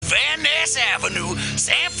Van Ness Avenue,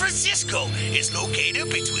 San Francisco, is located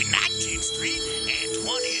between 19th Street and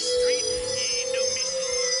 20th Street in New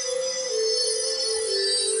Mississippi.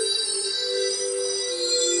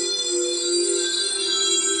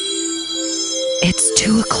 It's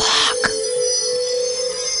 2 o'clock.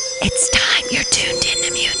 It's time. You're tuned in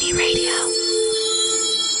to Mutiny Radio.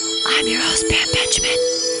 I'm your host, Pam Benjamin,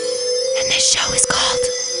 and this show is called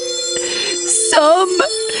Some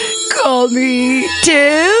Call Me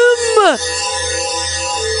Tim.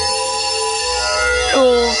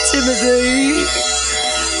 Oh, Timothy.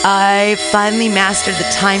 I finally mastered the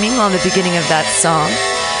timing on the beginning of that song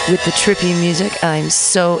with the trippy music. I'm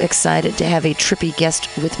so excited to have a trippy guest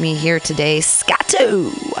with me here today, Scotto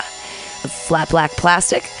of Flat Black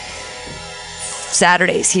Plastic.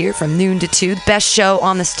 Saturdays here from noon to 2. The best show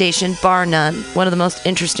on the station, bar none. One of the most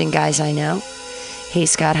interesting guys I know. Hey,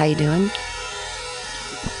 Scott, how you doing?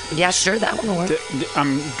 Yeah, sure, that one will work.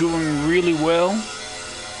 I'm doing really well,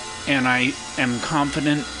 and I am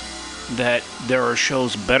confident that there are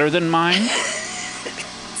shows better than mine.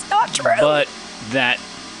 It's not true. But that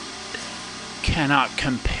cannot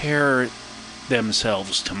compare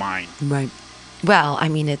themselves to mine. Right. Well, I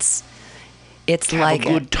mean, it's Have like a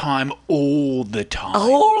good time all the time.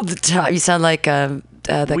 all the time. You sound like that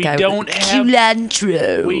guy with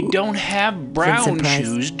cilantro. We don't have brown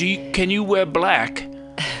shoes. Can you wear black?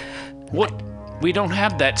 What? We don't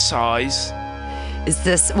have that size. Is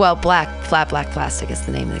this, flat black plastic is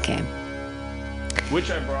the name of the game.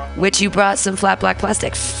 Which I brought. Which you brought some flat black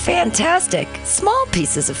plastic. Fantastic. Small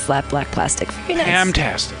pieces of flat black plastic. Very nice.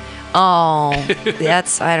 Fantastic. Oh,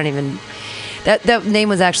 that name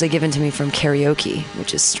was actually given to me from karaoke,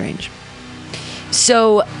 which is strange.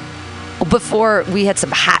 So before we had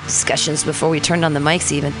some hot discussions before we turned on the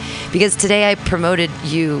mics even, because today I promoted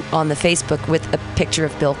you on the Facebook with a picture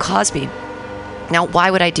of Bill Cosby. Now,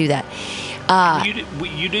 why would I do that?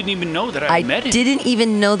 You didn't even know that I met him. I didn't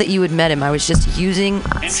even know that you had met him. I was just using...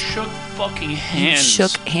 And shook fucking hands. You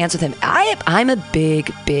shook hands with him. I'm a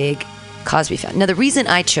big, big Cosby fan. Now, the reason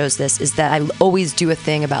I chose this is that I always do a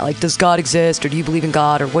thing about, like, does God exist, or do you believe in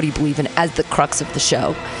God, or what do you believe in, as the crux of the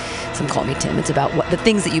show. Some call me Tim. It's about the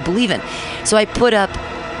things that you believe in. So I put up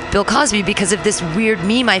Bill Cosby because of this weird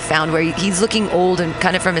meme I found where he's looking old and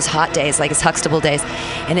kind of from his hot days, like his Huxtable days.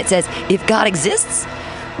 And it says, if God exists,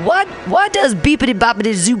 what does beepity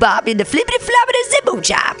boppity zoo bop in the flippity floppity ziboo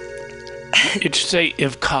chop? It should say,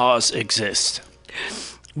 if cause exists.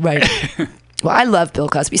 Right. Well, I love Bill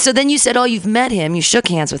Cosby. So then you said, oh, you've met him. You shook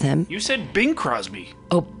hands with him. You said Bing Crosby.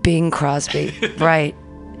 Oh, Bing Crosby. Right.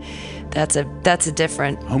 That's a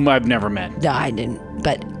different... Whom I've never met. No, I didn't.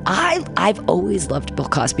 But I've always loved Bill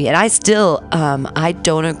Cosby. And I still, I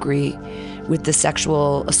don't agree with the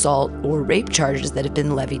sexual assault or rape charges that have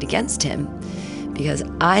been levied against him. Because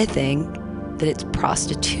I think that it's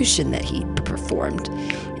prostitution that he performed.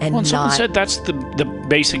 And well, someone said that's the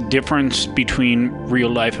basic difference between real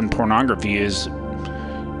life and pornography is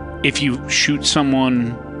if you shoot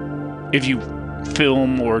someone, if you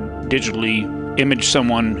film or digitally image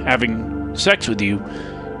someone having sex with you,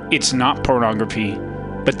 it's not pornography,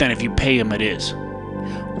 but then if you pay them, it is.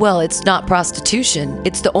 Well, it's not prostitution.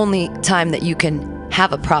 It's the only time that you can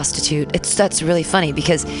have a prostitute. That's really funny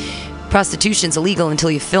because prostitution's illegal until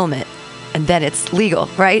you film it. And then it's legal,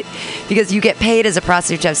 right? Because you get paid as a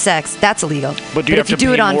prostitute to have sex, that's illegal. But do you have to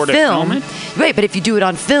pay more to film it? Right, but if you do it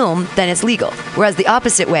on film, then it's legal. Whereas the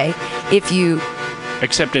opposite way, if you...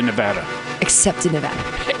 Except in Nevada. Except in Nevada.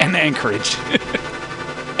 And Anchorage.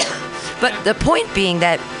 But the point being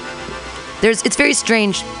that it's very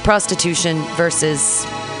strange, prostitution versus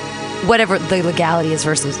whatever the legality is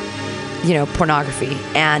versus, pornography.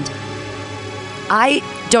 And I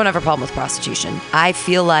don't have a problem with prostitution. I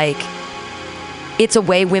feel like it's a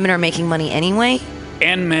way women are making money anyway.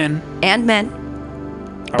 And men.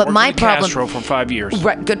 But my problem... Castro for 5 years.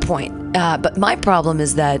 Right, good point. But my problem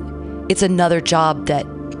is that it's another job that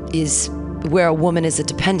is where a woman is a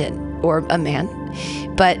dependent, or a man.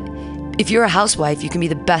 But if you're a housewife, you can be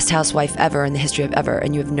the best housewife ever in the history of ever,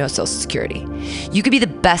 and you have no Social Security. You could be the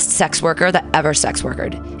best sex worker that ever sex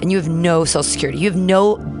workered, and you have no Social Security. You have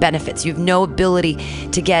no benefits. You have no ability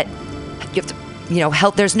to get... You have to...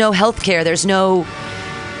 health. There's no health care. There's no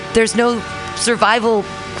survival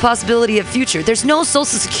possibility of future. There's no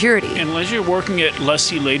Social Security. Unless you're working at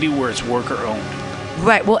Lusty Lady where it's worker owned.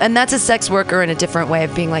 Right. Well, and that's a sex worker in a different way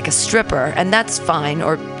of being like a stripper, and that's fine,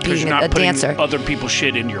 or being a dancer. Putting other people's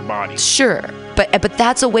shit in your body. Sure, but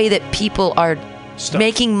that's a way that people are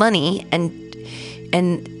making money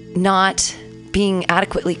and not being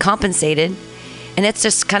adequately compensated, and it's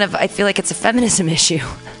just kind of, I feel like it's a feminism issue.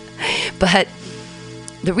 But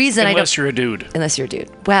The reason unless you're a dude. Unless you're a dude.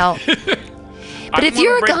 Well, but if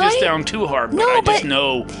you're a guy, break this down too hard, but I just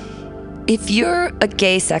know. If you're a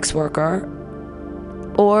gay sex worker,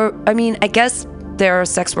 or I mean, I guess there are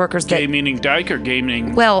sex workers that gay meaning dyke or gay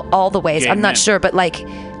meaning. Well, all the ways. I'm not men. sure, but like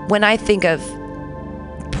when I think of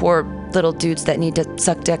poor little dudes that need to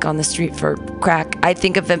suck dick on the street for crack, I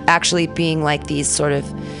think of them actually being like these sort of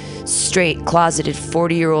straight, closeted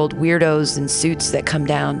 40-year-old weirdos in suits that come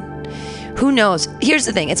down. Who knows? Here's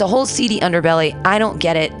the thing. It's a whole seedy underbelly. I don't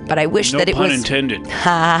get it, but I wish that it was... No pun intended.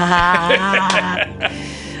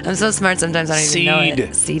 I'm so smart sometimes I don't even know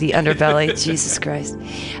it. Seedy underbelly. Jesus Christ.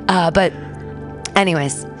 But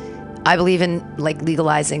anyways, I believe in like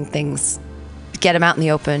legalizing things. Get them out in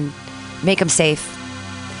the open. Make them safe.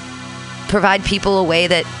 Provide people a way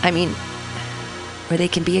that, I mean, where they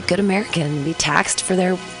can be a good American and be taxed for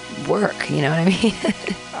their work. You know what I mean?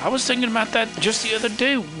 I was thinking about that just the other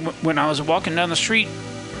day when I was walking down the street,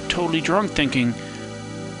 totally drunk, thinking,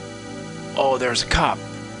 oh, there's a cop.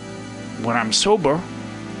 When I'm sober,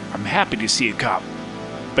 I'm happy to see a cop.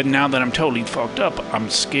 But now that I'm totally fucked up, I'm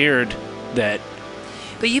scared that...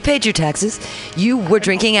 But you paid your taxes. You were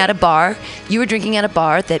drinking at a bar. You were drinking at a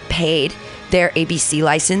bar that paid their ABC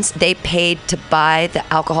license. They paid to buy the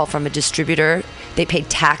alcohol from a distributor. They paid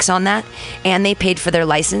tax on that. And they paid for their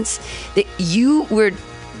license. You were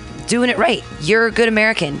doing it right. You're a good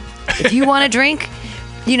American. If you want to drink,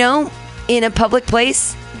 you know, in a public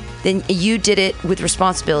place, then you did it with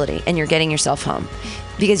responsibility and you're getting yourself home.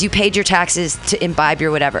 Because you paid your taxes to imbibe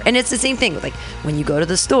your whatever. And it's the same thing. Like when you go to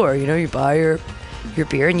the store, you know, you buy your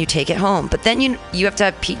beer and you take it home. But then you have to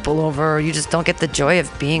have people over, or you just don't get the joy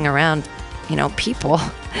of being around, you know, people.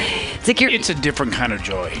 It's like it's a different kind of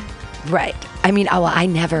joy. Right. I mean, I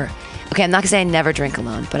never... Okay, I'm not going to say I never drink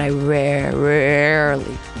alone, but I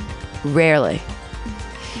rarely.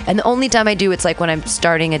 And the only time I do, it's like when I'm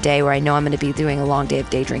starting a day where I know I'm going to be doing a long day of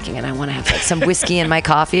day drinking and I want to have like some whiskey in my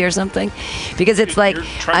coffee or something. Because it's like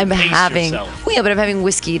I'm having... Well, yeah, but I'm having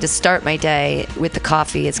whiskey to start my day with the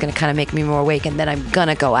coffee. It's going to kind of make me more awake, and then I'm going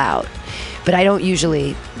to go out. But I don't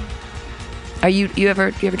usually... You ever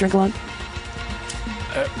drink alone?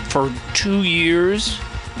 For 2 years,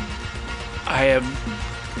 I have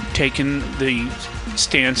taken the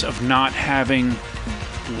stance of not having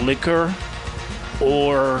liquor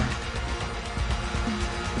or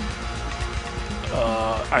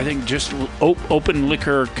I think just open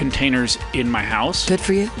liquor containers in my house. Good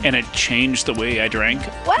for you. And it changed the way I drank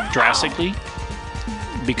drastically,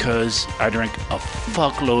 because I drank a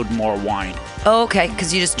fuckload more wine. Oh, okay,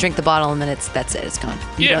 because you just drink the bottle and then that's it. It's gone.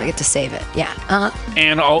 You don't get to save it. Yeah. Uh-huh.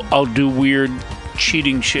 And I'll do weird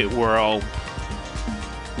cheating shit where I'll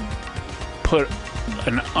put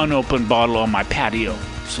an unopened bottle on my patio,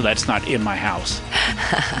 so that's not in my house.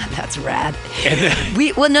 That's rad.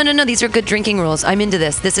 No. These are good drinking rules. I'm into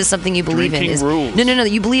this. This is something you believe in. Rules. No.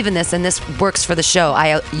 You believe in this, and this works for the show.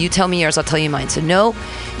 You tell me yours, I'll tell you mine. So no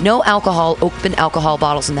alcohol, open alcohol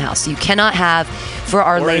bottles in the house. So you cannot have, for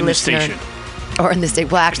our lay listener. Or in the station.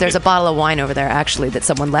 Well, actually, there's a bottle of wine over there, actually, that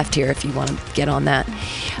someone left here. If you want to get on that,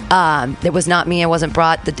 it was not me. I wasn't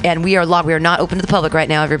brought. And we are not open to the public right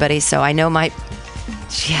now, everybody. So I know my.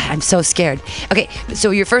 Yeah, I'm so scared. Okay,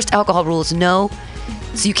 so your first alcohol rule is no.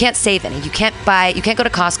 So you can't save any. You can't go to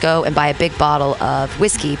Costco and buy a big bottle of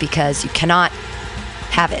whiskey because you cannot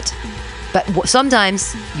have it. But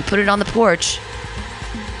sometimes you put it on the porch.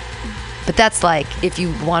 But that's like if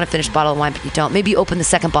you want to finish a bottle of wine, but you don't. Maybe you open the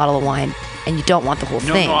second bottle of wine and you don't want the whole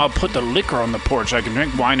thing. No, I'll put the liquor on the porch. I can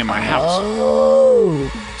drink wine in my house.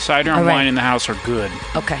 Oh. Cider and wine in the house are good.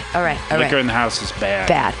 Okay, all right. Liquor in the house is bad.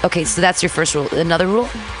 Bad. Okay, so that's your first rule. Another rule?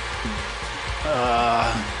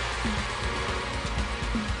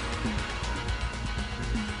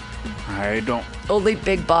 I don't... Only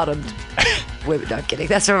big bottomed. Wait, not kidding.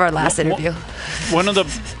 That's from our last interview. One of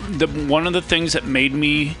the things that made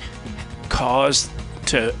me cause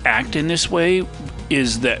to act in this way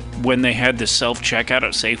is that when they had the self-checkout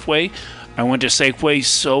at Safeway, I went to Safeway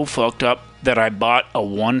so fucked up that I bought a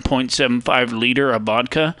 1.75 liter of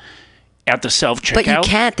vodka at the self-checkout. But you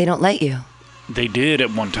can't. They don't let you. They did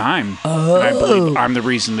at one time. Oh. And I believe I'm the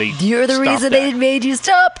reason they You're the reason they made you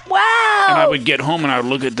stop? Wow. And I would get home and I would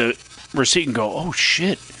look at the receipt and go, oh,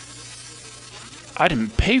 shit. I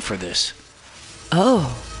didn't pay for this.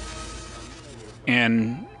 Oh.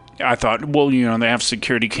 And I thought, well, you know, they have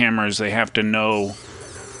security cameras. They have to know.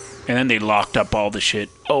 And then they locked up all the shit.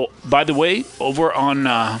 Oh, by the way, over on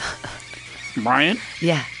Bryant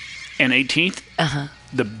and 18th,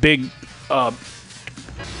 the big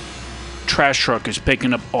trash truck is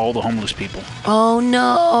picking up all the homeless people. Oh,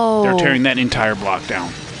 no. They're tearing that entire block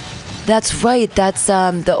down. That's right. That's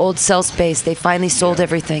the old cell space. They finally sold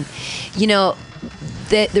everything. You know,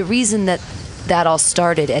 the reason that all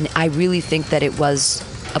started, and I really think that it was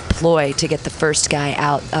a ploy to get the first guy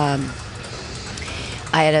out.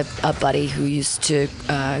 I had a buddy who used to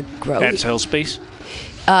grow. At cell space?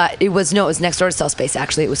 It was next door to Cell Space.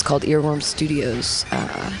 Actually, it was called Earworm Studios,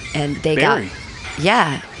 and they Barry.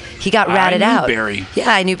 he got ratted out. Barry.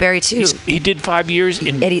 Yeah, I knew Barry too. He did 5 years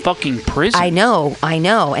in fucking prison. I know,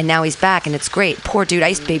 and now he's back, and it's great. Poor dude, I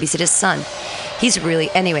used to babysit his son. He's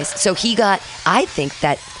really, anyways. So I think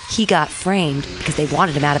that he got framed because they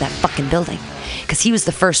wanted him out of that fucking building, because he was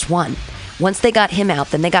the first one. Once they got him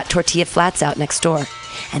out, then they got Tortilla Flats out next door.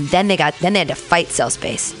 And then they had to fight Cell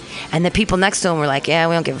Space. And the people next to them were like, yeah,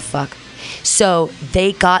 we don't give a fuck. So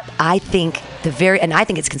they got, I think, and I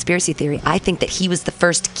think it's conspiracy theory, I think that he was the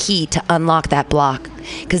first key to unlock that block.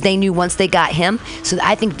 Because they knew once they got him, so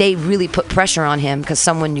I think they really put pressure on him because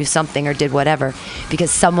someone knew something or did whatever.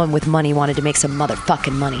 Because someone with money wanted to make some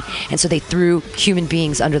motherfucking money. And so they threw human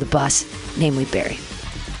beings under the bus, namely Barry.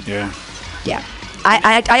 Yeah. Yeah.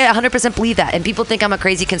 I 100% believe that. And people think I'm a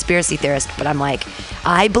crazy conspiracy theorist, but I'm like,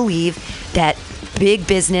 I believe that big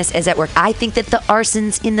business is at work. I think that the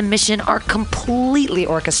arsons in the Mission are completely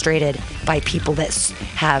orchestrated by people that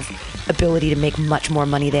have ability to make much more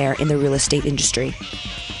money there in the real estate industry.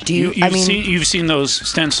 Do you? You've seen those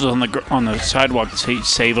stencils on the sidewalk that say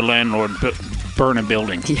 "Save a landlord, burn a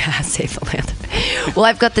building." Yeah, save a landlord. Well,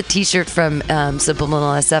 I've got the T-shirt from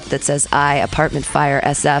Subliminal SF that says "I Apartment Fire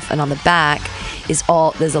SF," and on the back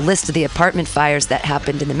there's a list of the apartment fires that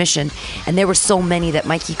happened in the Mission, and there were so many that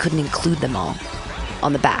Mikey couldn't include them all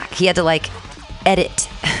on the back. He had to edit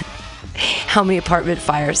how many apartment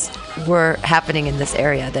fires were happening in this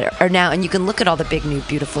area that are now, and you can look at all the big new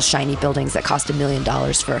beautiful shiny buildings that cost $1 million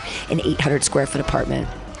for an 800 square foot apartment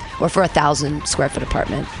or for 1,000 square foot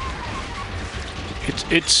apartment.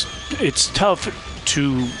 It's tough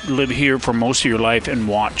to live here for most of your life and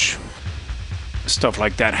watch stuff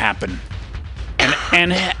like that happen.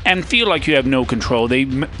 And feel like you have no control. They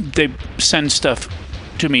send stuff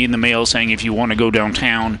to me in the mail saying if you want to go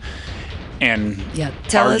downtown and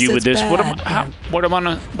argue with this, bad. what am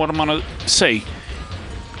I gonna say?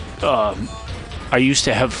 I used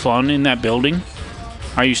to have fun in that building.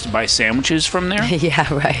 I used to buy sandwiches from there.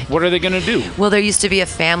 Yeah, right. What are they gonna do? Well, there used to be a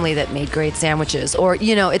family that made great sandwiches, or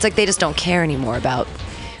it's like they just don't care anymore about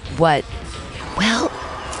what. Well,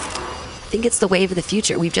 I think it's the wave of the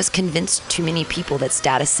future. We've just convinced too many people that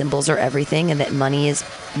status symbols are everything, and that money is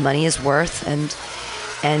worth, and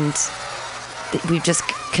we've just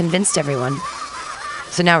convinced everyone.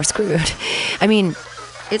 So now we're screwed. I mean,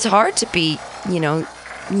 it's hard to be,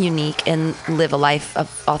 unique and live a life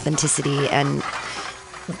of authenticity, and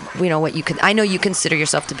what you can. I know you consider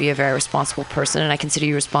yourself to be a very responsible person, and I consider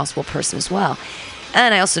you a responsible person as well.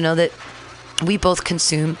 And I also know that we both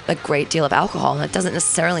consume a great deal of alcohol, and it doesn't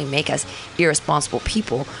necessarily make us irresponsible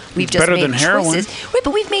people. We've just better made than heroin. choices. Wait,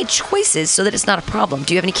 but we've made choices so that it's not a problem.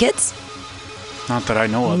 Do you have any kids? Not that I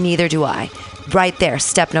know of. Neither do I. Right there,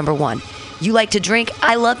 step number one. You like to drink.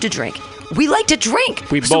 I love to drink. We like to drink.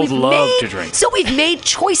 We both love to drink. So we've made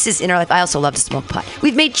choices in our life. I also love to smoke pot.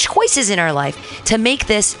 We've made choices in our life to make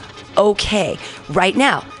this okay. Right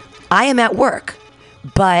now, I am at work,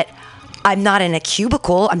 but I'm not in a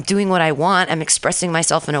cubicle. I'm doing what I want. I'm expressing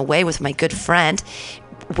myself in a way with my good friend.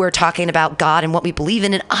 We're talking about God and what we believe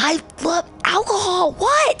in, and I love alcohol.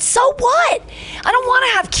 What? So what? I don't want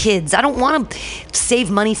to have kids. I don't want to save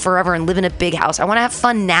money forever and live in a big house. I want to have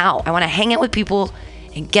fun now. I want to hang out with people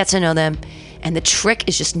and get to know them. And the trick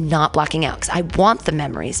is just not blocking out, because I want the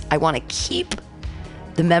memories. I want to keep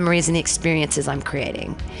the memories and the experiences I'm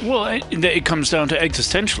creating. Well, it comes down to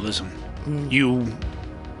existentialism. You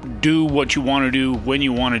do what you want to do when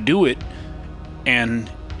you want to do it,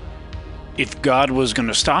 and if God was going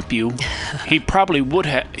to stop you, he probably would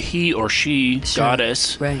have. He or she, sure.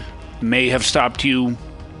 Goddess, right, may have stopped you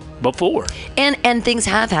before. And things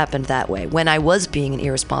have happened that way. When I was being an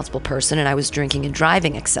irresponsible person and I was drinking and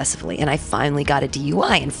driving excessively, and I finally got a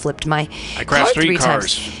DUI and flipped my car three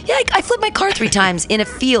times. Yeah, I flipped my car 3 times in a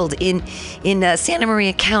field in Santa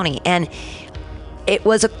Maria County, and it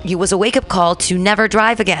was a wake-up call to never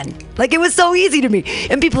drive again. Like, it was so easy to me.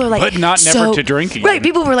 And people are like... But never to drink again. Right,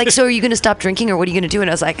 people were like, so are you going to stop drinking, or what are you going to do? And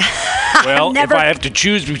I was like... Well, if I have to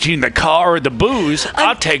choose between the car or the booze,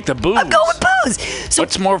 I'll take the booze. I'm going with booze. So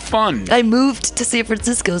what's more fun? I moved to San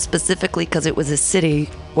Francisco specifically because it was a city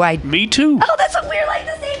where I... Me too. Oh, that's so weird, like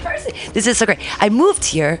the same person. This is so great. I moved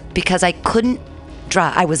here because I couldn't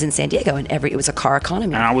drive. I was in San Diego, and it was a car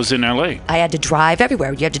economy. And I was in LA. I had to drive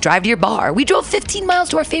everywhere. You had to drive to your bar. We drove 15 miles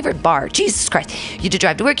to our favorite bar. Jesus Christ. You had to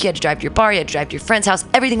drive to work. You had to drive to your bar. You had to drive to your friend's house.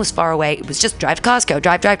 Everything was far away. It was just drive to Costco.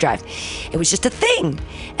 Drive. It was just a thing.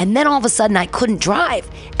 And then all of a sudden, I couldn't drive.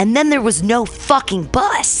 And then there was no fucking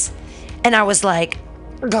bus. And I was like,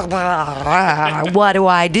 what do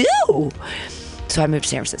I do? So I moved to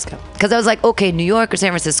San Francisco because I was like, okay, New York or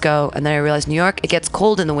San Francisco. And then I realized New York, it gets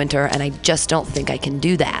cold in the winter, and I just don't think I can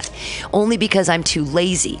do that. Only because I'm too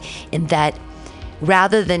lazy in that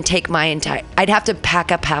rather than take my entire, I'd have to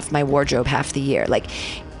pack up half my wardrobe half the year. Like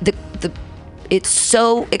it's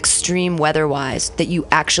so extreme weather-wise that you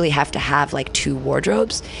actually have to have like 2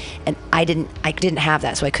 wardrobes. And I didn't have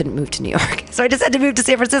that, so I couldn't move to New York. So I just had to move to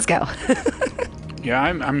San Francisco.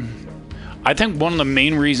 Yeah, I think one of the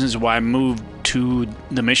main reasons why I moved to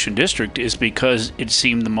the Mission District is because it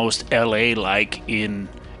seemed the most LA-like in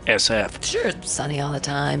SF. Sure, it's sunny all the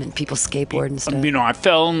time and people skateboard and stuff. You know, I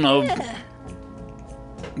fell in love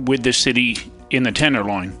with the city in the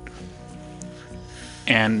Tenderloin.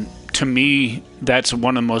 And to me, that's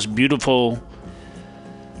one of the most beautiful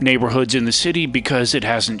neighborhoods in the city because it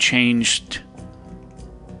hasn't changed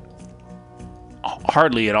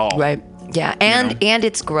hardly at all. Right. Yeah, and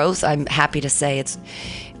its growth, I'm happy to say it's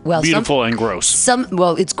beautiful and gross.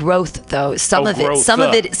 It's growth though. Some of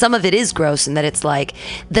it is gross in that it's like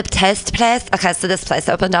the Toast place. Okay, so this place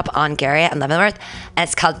opened up on Gary and Leavenworth, and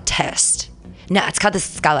it's called Toast. No, it's called the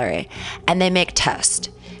Scullery, and they make toast.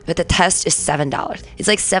 But the toast is $7. It's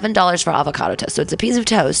like $7 for avocado toast. So it's a piece of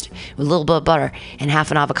toast with a little bit of butter and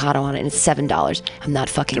half an avocado on it, and it's $7. I'm not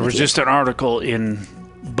fucking. There was just an article in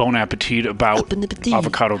Bon Appetit about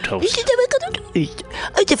avocado toast. For $7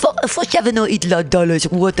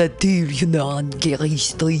 what a deal, on Gary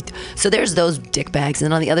Street. So there's those dickbags. And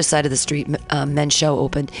then on the other side of the street, Men's Show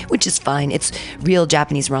opened, which is fine. It's real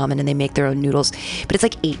Japanese ramen, and they make their own noodles. But it's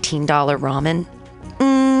like $18 ramen.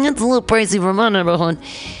 It's a little pricey for my neighborhood.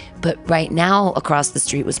 But right now, across the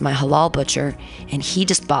street was my halal butcher, and he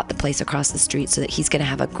just bought the place across the street so that he's going to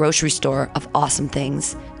have a grocery store of awesome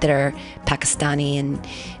things that are Pakistani, and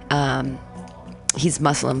he's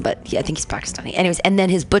Muslim, but I think he's Pakistani. Anyways, and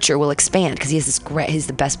then his butcher will expand because he has he's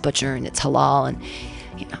the best butcher, and it's halal, and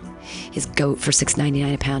you know, his goat for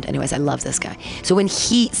 $6.99 a pound. Anyways, I love this guy. So when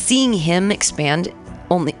seeing him expand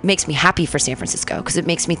only makes me happy for San Francisco because it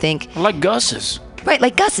makes me think like Gus's. Right,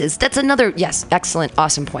 like Gus's. That's another, yes, excellent,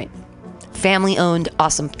 awesome point. Family-owned,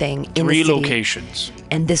 awesome thing in 3 the city. locations.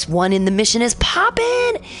 And this one in the Mission is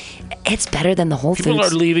popping. It's better than the Whole Foods. People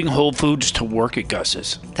are leaving Whole Foods to work at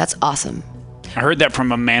Gus's. That's awesome. I heard that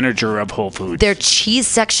from a manager of Whole Foods. Their cheese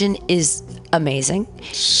section is amazing.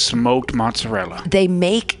 Smoked mozzarella. They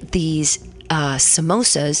make these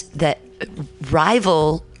samosas that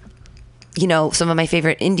rival, you know, some of my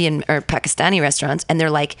favorite Indian or Pakistani restaurants, and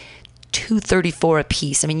they're like $2.34 a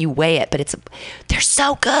piece. I mean, you weigh it, but they're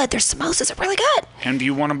so good. Their samosas are really good. And do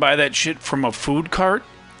you want to buy that shit from a food cart?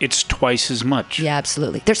 It's twice as much. Yeah,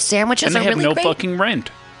 absolutely. Their sandwiches are really great. And they have no fucking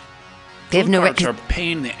rent. They have no rent. Food carts are a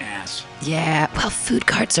pain in the ass. Yeah, well, food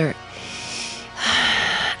carts are...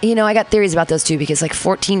 You know, I got theories about those too because like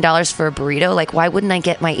 $14 for a burrito. Like, why wouldn't I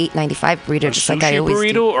get my $8.95 burrito just like I always do? A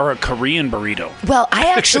sushi burrito or a Korean burrito? Well, I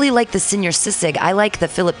actually like the Señor Sisig. I like the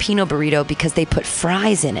Filipino burrito because they put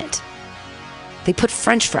fries in it. They put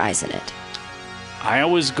French fries in it. I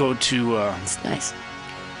always go to it's nice.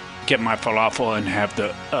 Get my falafel and have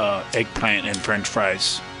the eggplant and French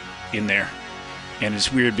fries in there. And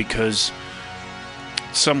it's weird because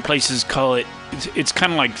some places call it, it's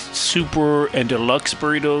kind of like super and deluxe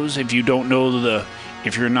burritos. If you don't know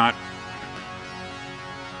if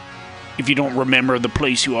you don't remember the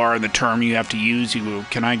place you are and the term you have to use, you go,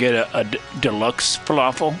 can I get a deluxe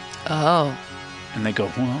falafel? Oh. And they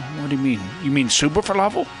go, well, what do you mean? You mean super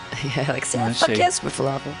falafel? Yeah, like, fuck yes, super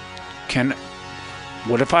falafel.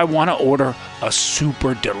 What if I want to order a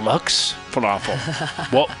super deluxe falafel?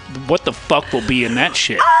 Well, what the fuck will be in that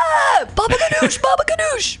shit? Baba Ganoush, Baba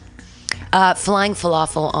Ganoush. Flying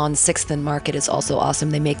Falafel on 6th and Market is also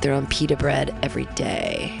awesome. They make their own pita bread every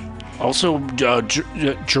day. Also,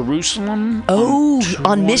 Jerusalem. Oh,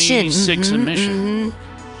 on Mission. 6th and Mission. Mm-hmm.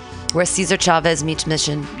 Where Cesar Chavez meets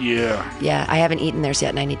Mission. Yeah. Yeah, I haven't eaten theirs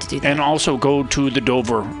yet, and I need to do that. And also go to the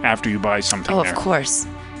Dover after you buy something there. Oh, of course.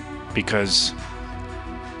 Because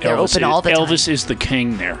they're open all the time. Elvis is the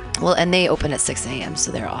king there. Well, and they open at 6 a.m.,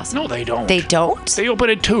 so they're awesome. No, they don't. They don't? They open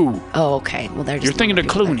at 2. Oh, okay. Well, they're just... You're thinking of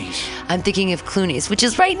Clooney's. I'm thinking of Clooney's, which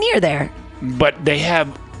is right near there. But they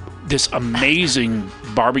have this amazing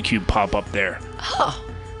barbecue pop-up there. Oh.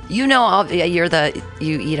 You know,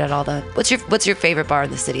 you eat at all the. What's your favorite bar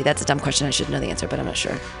in the city? That's a dumb question. I should know the answer, but I'm not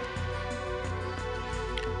sure.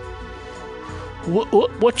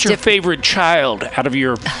 What's your favorite child out of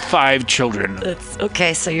your 5 children?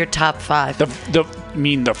 Okay, so your top 5.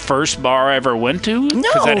 The first bar I ever went to? No.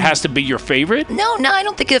 Because that has to be your favorite? No, I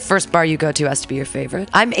don't think the first bar you go to has to be your favorite.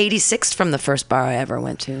 I'm 86th from the first bar I ever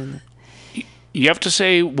went to. You have to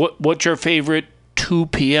say what's your favorite 2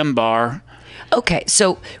 p.m. bar. Okay,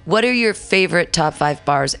 so what are your favorite top 5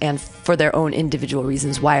 bars, and for their own individual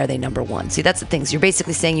reasons, why are they number 1? See, that's the thing. So you're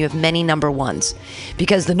basically saying you have many number 1s,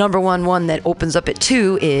 because the number one that opens up at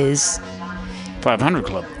 2 is 500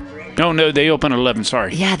 Club. No, they open at 11.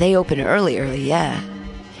 Sorry. Yeah, they open early. Yeah,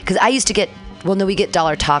 because I used to get. Well, no, we get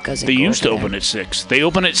dollar tacos. They used to open at 6. They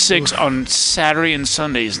open at 6 on Saturday and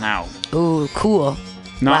Sundays now. Ooh, cool.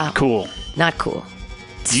 Not cool. Not cool.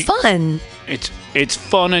 It's fun. It's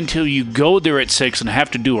fun until you go there at 6 and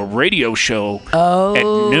have to do a radio show at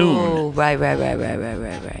noon.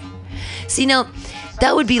 Right. See, now,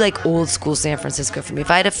 that would be like old school San Francisco for me.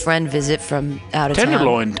 If I had a friend visit from out of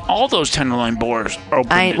Tenderloin, town. all those Tenderloin bars are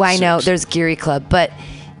open at 6. I know, there's Geary Club, but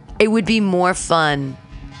it would be more fun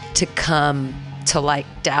to come to like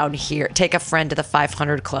down here, take a friend to the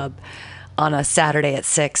 500 Club on a Saturday at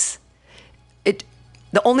 6.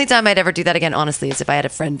 The only time I'd ever do that again, honestly, is if I had a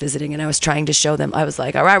friend visiting and I was trying to show them. I was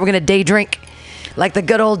like, all right, we're going to day drink like the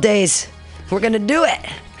good old days. We're going to do it.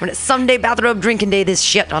 We're going to Sunday bathrobe drinking day this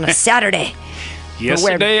shit on a Saturday.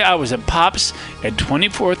 Yesterday, I was at Pop's at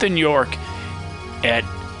 24th and York at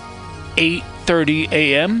 8:30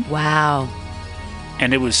 a.m. Wow.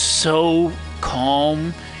 And it was so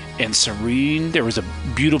calm and serene. There was a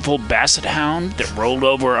beautiful basset hound that rolled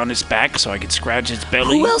over on his back so I could scratch its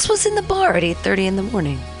belly. Who else was in the bar at 8:30 in the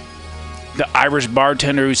morning? The Irish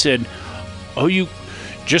bartender who said, "Oh, you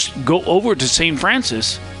just go over to St.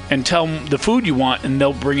 Francis and tell them the food you want and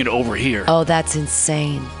they'll bring it over here." Oh, that's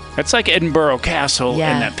insane. That's like Edinburgh Castle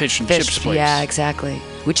and that fish and chips place. Yeah, exactly.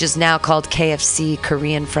 Which is now called KFC,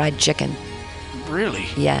 Korean Fried Chicken. Really?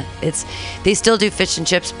 Yeah, they still do fish and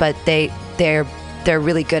chips, but they're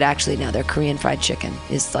really good actually now. Their Korean Fried Chicken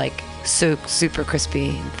is like super crispy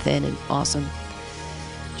and thin and awesome.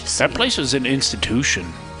 That place was an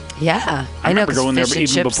institution. Yeah, I know. remember going there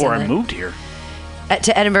even before I moved here.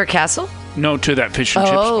 To Edinburgh Castle? No, to that fish and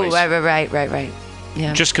chips place. Oh, right.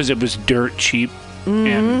 Yeah. Just because it was dirt cheap,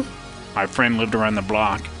 and my friend lived around the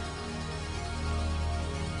block,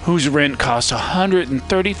 whose rent cost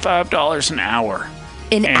 $135 an hour.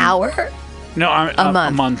 An hour? No,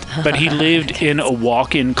 a month. But he lived in a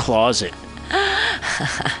walk-in closet.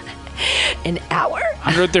 An hour?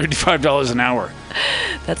 $135 an hour.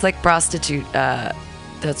 That's like prostitute.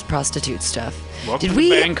 That's prostitute stuff. Welcome to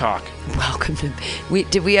Bangkok. Welcome to.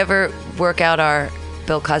 Did we ever work out our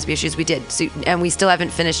Bill Cosby issues? We did. So, and we still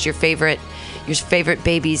haven't finished your favorite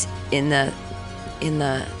babies in the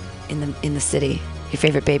city. Your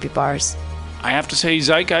favorite baby bars. I have to say,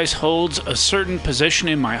 Zeitgeist holds a certain position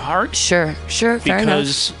in my heart. Sure, fair enough.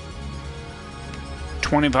 Because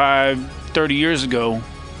 25, 30 years ago,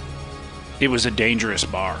 it was a dangerous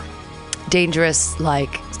bar. Dangerous,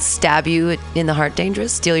 like stab you in the heart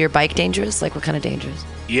dangerous? Steal your bike dangerous? Like what kind of dangerous?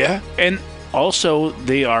 Yeah, and also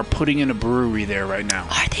they are putting in a brewery there right now.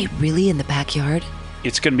 Are they really in the backyard?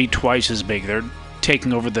 It's going to be twice as big. They're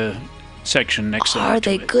taking over the section next door to it. Are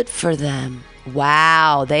they good for them?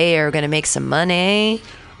 Wow, they are going to make some money.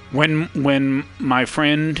 When my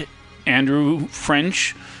friend Andrew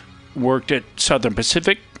French worked at Southern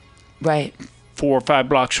Pacific, right, 4 or 5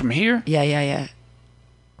 blocks from here. Yeah.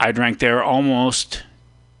 I drank there almost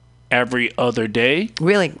every other day.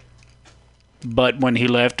 Really? But when he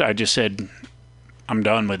left, I just said, I'm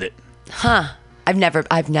done with it. Huh. I've never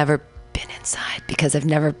been inside because I've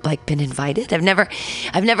never been invited. I've never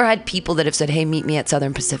had people that have said, "Hey, meet me at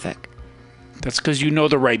Southern Pacific." That's because you know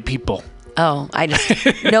the right people. Oh,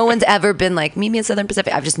 no one's ever been like, "Meet me at Southern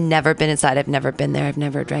Pacific." I've just never been inside. I've never been there. I've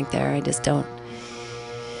never drank there. I just don't.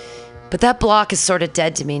 But that block is sort of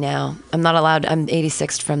dead to me now. I'm not allowed. I'm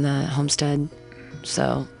 86th from the Homestead,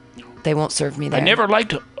 so they won't serve me there. I never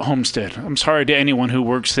liked Homestead. I'm sorry to anyone who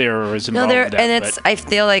works there or is involved with that. And I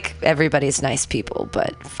feel like everybody's nice people,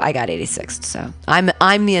 but I got 86th, so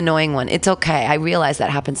I'm the annoying one. It's okay. I realize that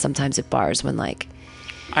happens sometimes at bars when I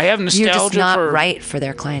have nostalgia you're just not right for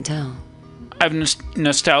their clientele. I have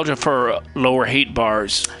nostalgia for lower hate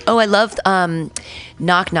bars. Oh, I love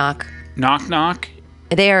Knock Knock. Knock Knock.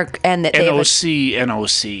 They are NOC.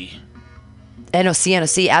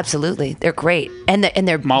 NOC, absolutely. They're great. And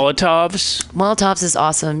they're Molotovs is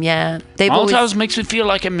awesome, yeah. Molotovs makes me feel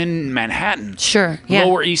like I'm in Manhattan. Sure, yeah.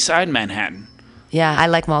 Lower East Side Manhattan. Yeah, I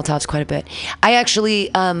like Molotovs quite a bit. I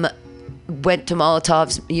actually went to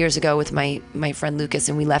Molotovs years ago with my friend Lucas,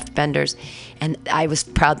 and we left Bender's, and I was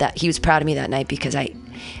proud that he was proud of me that night because I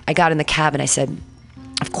got in the cab and I said,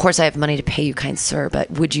 "Of course I have money to pay you, kind sir,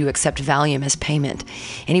 but would you accept Valium as payment?"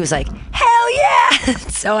 And he was like, "Hell yeah!"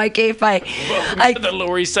 So I gave Welcome to the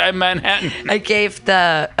Lower East Side, Manhattan. I gave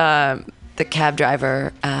the cab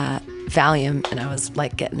driver Valium, and I was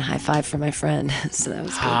like getting high five from my friend. So that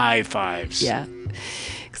was good. High fives. Yeah,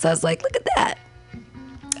 because I was like, "Look at that."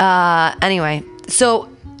 Anyway, so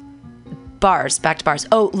bars, back to bars.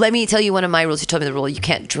 Oh, let me tell you one of my rules. You told me the rule: you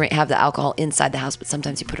can't have the alcohol inside the house, but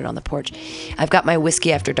sometimes you put it on the porch. I've got my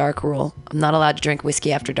whiskey after dark rule. I'm not allowed to drink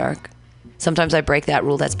whiskey after dark. Sometimes I break that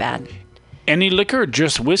rule. That's bad. Any liquor or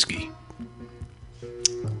just whiskey?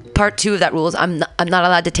 Part 2 of that rule is I'm not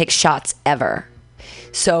allowed to take shots ever.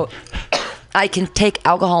 So I can take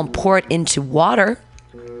alcohol and pour it into water.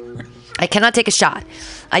 I cannot take a shot.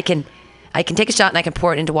 I can take a shot and I can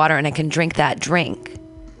pour it into water and I can drink that drink.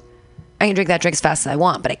 I can drink that drink as fast as I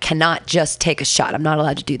want, but I cannot just take a shot. I'm not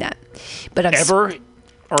allowed to do that. But Ever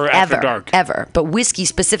or after dark? Ever. But whiskey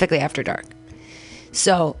specifically after dark.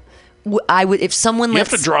 So I would, if someone You have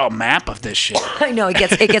to draw a map of this shit. I know it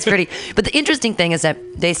gets pretty. But the interesting thing is that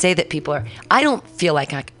they say that people are. I don't feel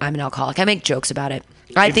like I'm an alcoholic. I make jokes about it.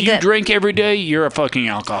 If you drink every day, you're a fucking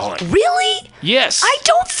alcoholic. Really? Yes. I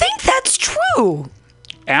don't think that's true.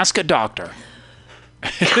 Ask a doctor.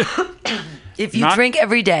 If you drink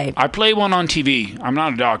every day. I play one on TV. I'm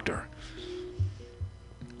not a doctor.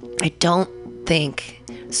 I don't think.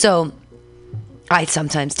 So I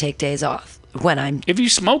sometimes take days off when I'm. If you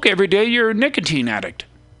smoke every day, you're a nicotine addict.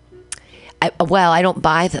 I don't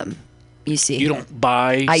buy them, you see. You don't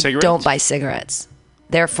buy cigarettes? I don't buy cigarettes.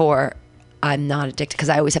 Therefore, I'm not addicted because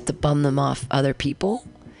I always have to bum them off other people.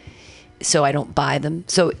 So I don't buy them.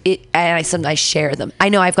 And I sometimes share them. I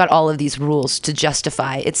know I've got all of these rules to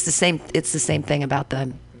justify. It's the same thing about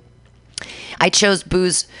them. I chose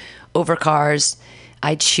booze over cars.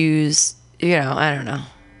 I choose, I don't know.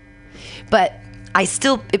 But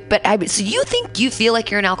so you feel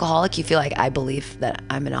like you're an alcoholic? You feel like I believe that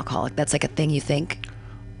I'm an alcoholic? That's like a thing you think?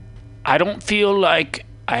 I don't feel like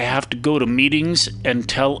I have to go to meetings and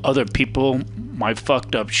tell other people my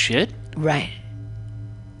fucked up shit. Right.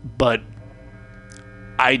 But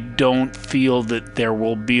I don't feel that there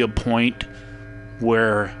will be a point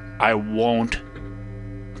where I won't.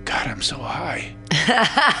 God, I'm so high.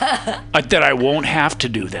 That I won't have to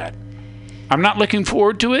do that. I'm not looking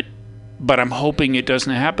forward to it, but I'm hoping it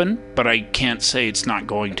doesn't happen. But I can't say it's not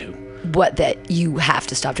going to. What, that you have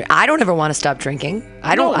to stop drinking? I don't ever want to stop drinking.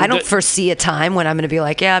 I don't foresee a time when I'm going to be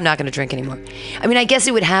like, yeah, I'm not going to drink anymore. I mean, I guess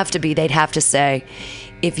it would have to be, they'd have to say,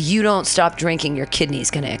 if you don't stop drinking, your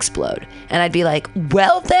kidney's going to explode. And I'd be like,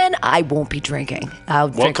 well, then I won't be drinking. I'll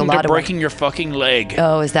drink a lot of Welcome to breaking your fucking leg.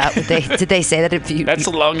 Oh, is that what did they say that? If you? That's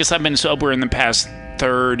the longest I've been sober in the past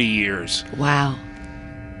 30 years. Wow.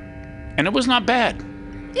 And it was not bad.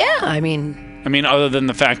 Yeah, I mean, other than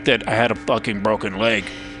the fact that I had a fucking broken leg.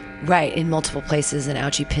 Right, in multiple places and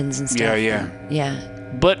ouchie pins and stuff.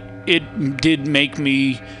 Yeah. But it did make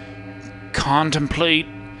me contemplate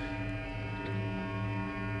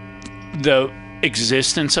the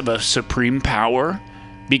existence of a supreme power,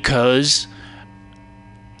 because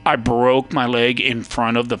I broke my leg in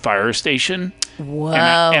front of the fire station. Whoa.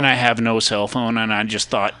 And I have no cell phone, and I just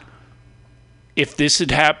thought, if this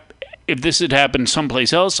had happened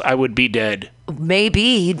someplace else, I would be dead.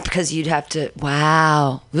 Maybe, because you'd have to.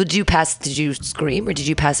 Wow. Did you scream, or did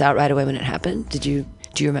you pass out right away when it happened? Do you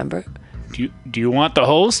remember? Do you want the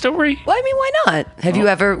whole story? Well, I mean, why not? Have you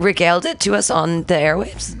ever regaled it to us on the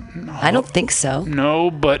airwaves? No. I don't think so. No,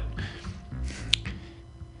 but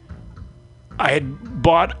I had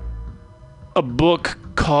bought a book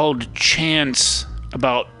called Chance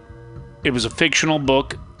it was a fictional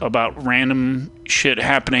book about random shit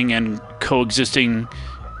happening and coexisting,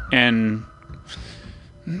 and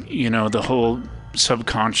the whole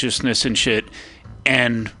subconsciousness and shit.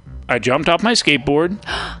 And I jumped off my skateboard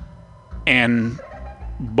and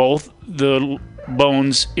both the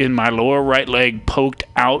bones in my lower right leg poked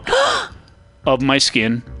out of my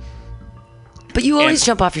skin. But you always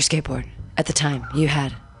jump off your skateboard at the time. You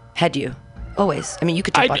had you? Always. I mean, you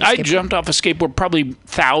could jump off your skateboard. I jumped off a skateboard probably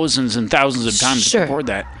thousands and thousands of times before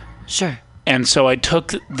that. Sure. And so I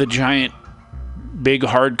took the giant, big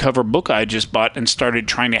hardcover book I just bought and started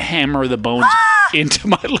trying to hammer the bones into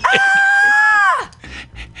my leg.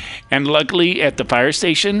 And luckily, at the fire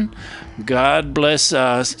station, God bless,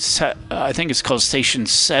 I think it's called Station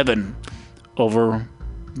 7, over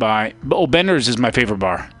by... Bender's is my favorite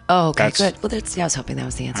bar. Oh, okay, good. Well, I was hoping that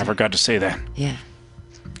was the answer. I forgot to say that. Yeah.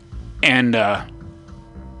 And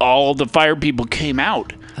all the fire people came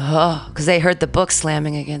out. Oh, because they heard the book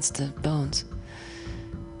slamming against the bones.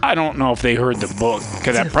 I don't know if they heard the book,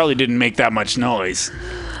 because that probably didn't make that much noise.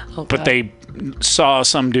 Oh, but they saw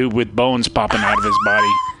some dude with bones popping out of his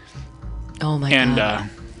body. Oh, my God.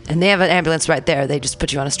 And they have an ambulance right there. They just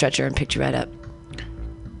put you on a stretcher and picked you right up.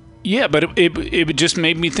 Yeah, but it just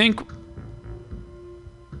made me think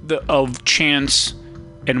of chance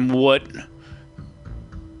and what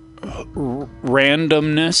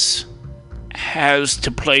randomness has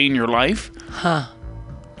to play in your life. Huh.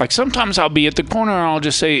 Like sometimes I'll be at the corner and I'll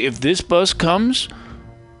just say, if this bus comes,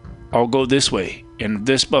 I'll go this way. And if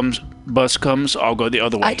this bus comes, I'll go the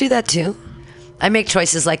other way. I do that too. I make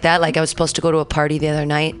choices like that. Like I was supposed to go to a party the other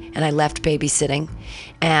night and I left babysitting.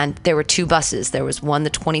 And there were 2 buses. There was one, the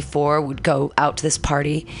 24, would go out to this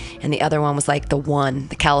party. And the other one was like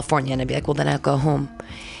the California. And I'd be like, well, then I'll go home.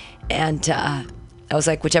 And I was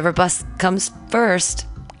like, whichever bus comes first.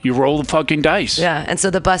 You roll the fucking dice. Yeah. And so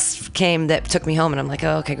the bus came that took me home. And I'm like,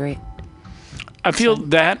 oh, okay, great. I feel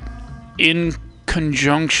that in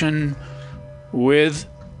conjunction with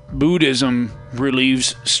Buddhism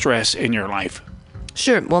relieves stress in your life.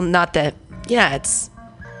 Sure. Well, not that. Yeah, it's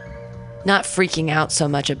not freaking out so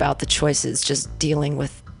much about the choices, just dealing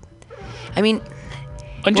with. I mean,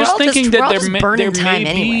 I'm just thinking that there may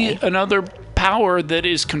anyway. be another power that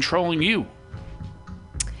is controlling you.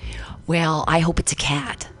 Well, I hope it's a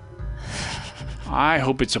cat. I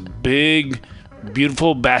hope it's a big,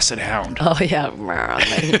 beautiful basset hound. Oh, yeah.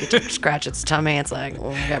 Scratch its tummy. It's like,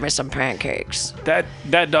 get me some pancakes. That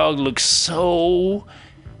dog looks so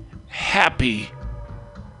happy.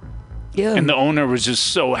 Yeah. And the owner was just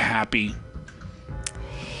so happy.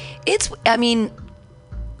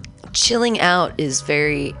 Chilling out is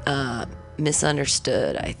very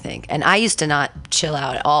misunderstood, I think. And I used to not chill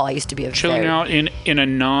out at all. I used to be chilling out in a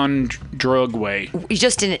non-drug way.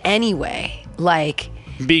 Just in any way. Like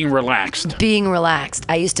being relaxed.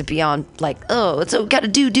 I used to be on like, oh, it's gotta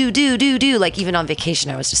do. Like even on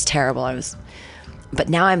vacation, I was just terrible. But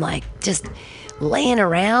now I'm like just laying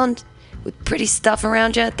around with pretty stuff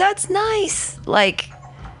around you. That's nice. Like,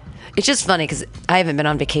 it's just funny because I haven't been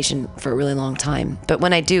on vacation for a really long time. But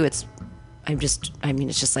when I do, it's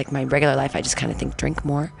just like my regular life. I just kind of drink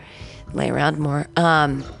more, lay around more.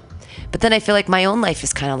 But then I feel like my own life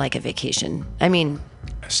is kind of like a vacation. A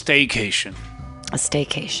staycation. A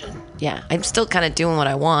staycation. Yeah. I'm still kind of doing what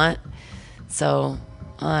I want. So,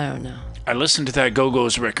 I don't know. I listened to that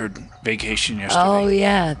Go-Go's record, Vacation, yesterday. Oh,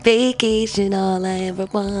 yeah. Vacation, all I ever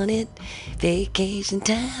wanted. Vacation,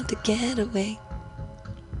 time to get away.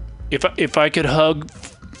 If I could hug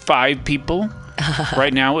 5 people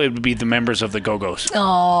right now, it would be the members of the Go-Go's.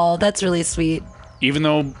 Oh, that's really sweet. Even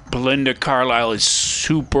though Belinda Carlisle is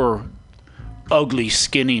super ugly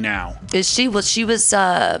skinny now. Is she? Well, she did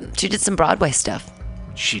some Broadway stuff.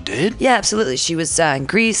 She did? Yeah, absolutely. She was in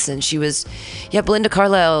Grease, and she was... Yeah, Belinda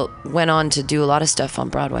Carlisle went on to do a lot of stuff on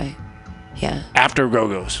Broadway. Yeah. After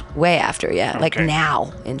Go-Go's? Way after, yeah. Okay. Like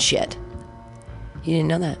now and shit. You didn't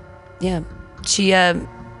know that? Yeah. She's a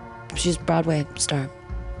Broadway star.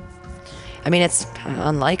 I mean, it's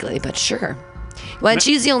unlikely, but sure. Well, and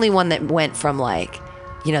she's the only one that went from like...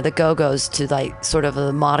 the Go-Go's to like sort of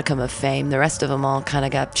a modicum of fame. The rest of them all kind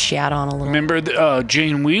of got shat on a little. Remember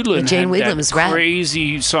Jane Whelan? Jane had Whelan that was rad.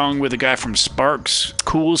 Crazy song with a guy from Sparks,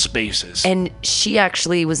 Cool Spaces. And she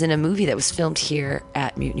actually was in a movie that was filmed here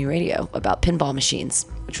at Mutiny Radio about pinball machines,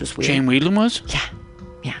 which was weird. Jane Whelan was?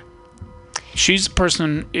 Yeah. She's the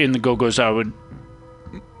person in the Go-Go's I would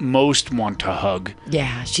most want to hug.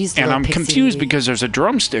 Yeah, she's the And I'm pixie. confused because there's a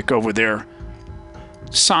drumstick over there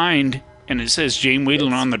signed. And it says Jane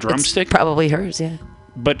Whelan on the drumstick. It's probably hers, yeah.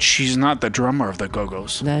 But she's not the drummer of the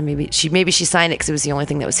Go-Go's. Maybe she signed it because it was the only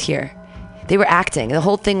thing that was here. They were acting. The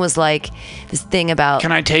whole thing was like this thing about...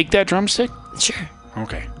 Can I take that drumstick? Sure.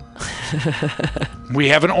 Okay. We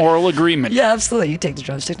have an oral agreement. Yeah, absolutely. You take the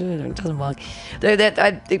drumstick. It doesn't belong.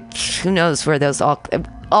 Who knows where those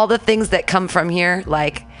all the things that come from here,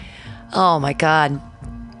 like, oh my God.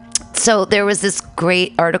 So there was this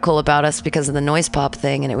great article about us because of the noise pop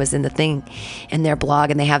thing, and it was in the thing, in their blog,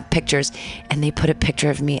 and they have pictures, and they put a picture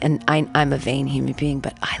of me, and I'm a vain human being,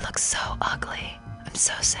 but I look so ugly. I'm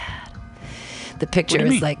so sad. The picture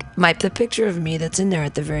is like the picture of me that's in there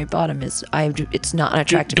at the very bottom is it's not an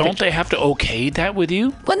attractive Don't picture. they have to okay that with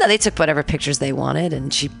you? Well, no, they took whatever pictures they wanted,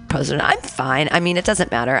 and she posted it. I'm fine. I mean, it doesn't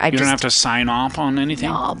matter. You don't have to sign off on anything?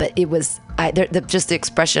 No, but it was just the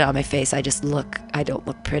expression on my face. I don't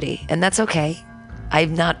look pretty, and that's okay.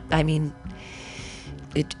 I'm not. I mean,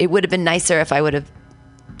 it would have been nicer if I would have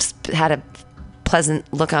had a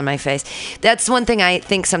pleasant look on my face. That's one thing I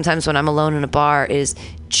think sometimes when I'm alone in a bar is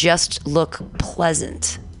just look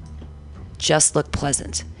pleasant. Just look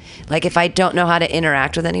pleasant. Like if I don't know how to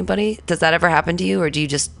interact with anybody, does that ever happen to you, or do you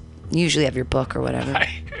just usually have your book or whatever?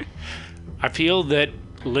 I feel that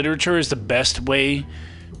literature is the best way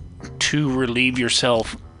to relieve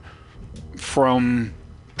yourself from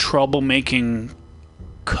troublemaking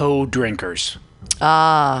co-drinkers.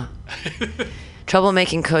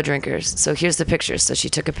 Troublemaking co-drinkers. So here's the pictures. So she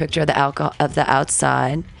took a picture of the alcohol, of the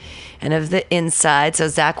outside and of the inside. So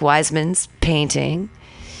Zach Wiseman's painting.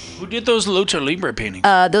 Who did those Lucha Libre paintings?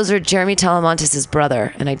 Those are Jeremy Talamontes'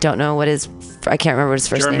 brother, and I don't know what his, I can't remember what his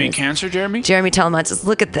first name is. Jeremy? Jeremy Talamontes.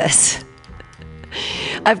 Look at this.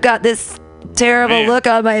 I've got this terrible look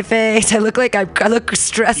on my face. I look like I look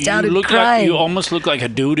stressed out and crying. You almost look like a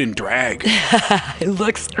dude in drag. I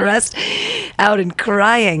look stressed out and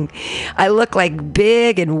crying. I look like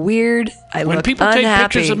big and weird. When people take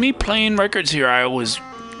pictures of me playing records here, I always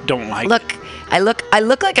don't like it. I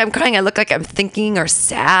look like I'm crying. I look like I'm thinking or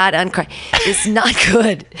sad. I'm crying. It's not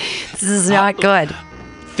good. This is not good.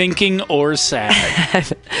 Thinking or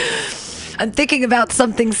sad. I'm thinking about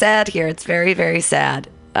something sad here. It's very, very sad.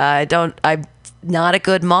 I'm not a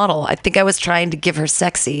good model. I think I was trying to give her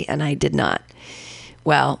sexy, and I did not.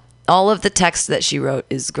 Well, all of the text that she wrote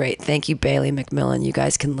is great. Thank you, Bailey McMillan. You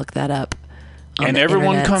guys can look that up. And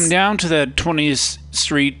everyone come down to that 20th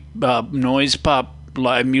Street Noise Pop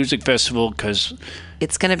Live Music Festival, because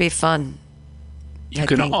it's going to be fun. You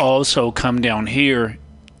can also come down here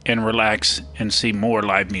and relax and see more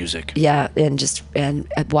live music. Yeah, and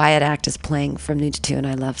Wyatt Act is playing from noon to 2, and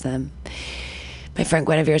I love them. My friend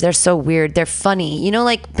Guinevere, they're so weird. They're funny. You know,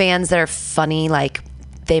 like bands that are funny, like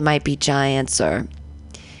They Might Be Giants, or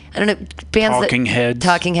I don't know, bands Talking Heads.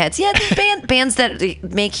 Talking Heads. Yeah, bands that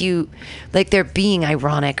make you like they're being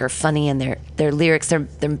ironic or funny, and their lyrics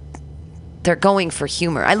they're going for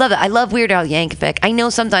humor. I love it. I love Weird Al Yankovic. I know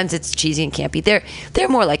sometimes it's cheesy and campy. They're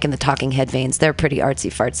more like in the Talking Head veins. They're pretty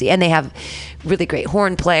artsy fartsy, and they have really great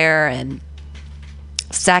horn player and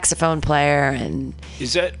saxophone player. And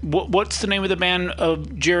is that what's the name of the band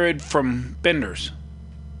of Jared from Benders?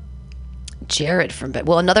 Jared from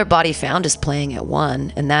Another Body Found is playing at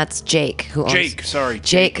 1, and that's Jake who owns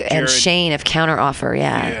Jake and Shane of Counteroffer.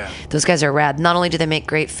 Yeah, those guys are rad. Not only do they make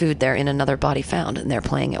great food, they're in Another Body Found, and they're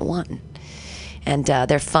playing at 1. And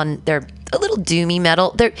they're fun. They're a little doomy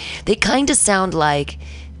metal. They kind of sound like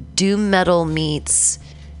doom metal meets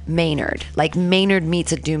Maynard. Like Maynard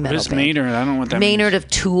meets a doom metal. What is Maynard? I don't know what that Maynard means. of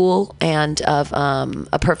Tool and of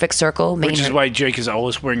A Perfect Circle. Maynard. Which is why Jake is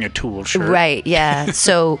always wearing a Tool shirt. Right. Yeah.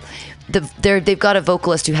 So they've got a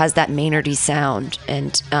vocalist who has that Maynardy sound,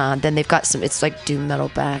 and then they've got some. It's like doom metal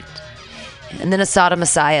backed. And then Asada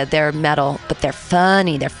Messiah, they're metal, but they're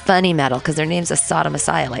funny. They're funny metal because their name's Asada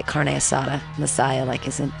Messiah, like Carne Asada. Messiah, like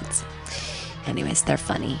isn't. Anyways, they're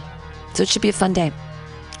funny. So it should be a fun day.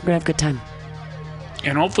 We're gonna have a good time.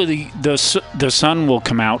 And hopefully the sun will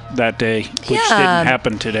come out that day, which didn't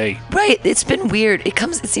happen today. Right. It's been weird. It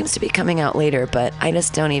seems to be coming out later, but I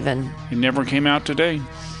just don't even. It never came out today.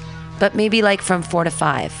 But maybe like from 4 to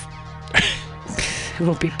 5. It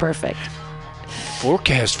will be perfect.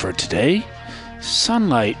 Forecast for today.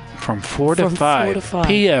 Sunlight from 4 to 5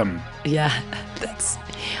 p.m. Yeah,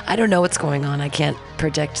 I don't know what's going on. I can't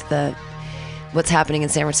predict what's happening in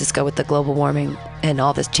San Francisco with the global warming and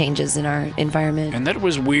all this changes in our environment. And that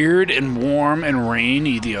was weird and warm and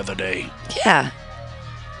rainy the other day. Yeah.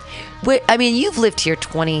 I mean, you've lived here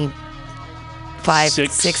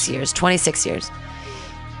 26 years.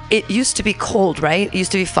 It used to be cold, right? It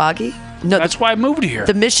used to be foggy. No, that's why I moved here.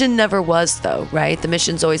 The Mission never was, though, right? The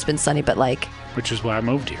Mission's always been sunny, but like. Which is why I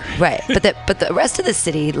moved here. Right, but the rest of the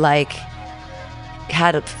city like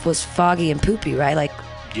was foggy and poopy, right? Like.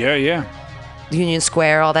 Yeah. Union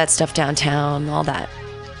Square, all that stuff downtown, all that.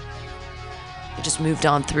 It just moved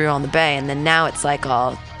on through on the bay, and then now it's like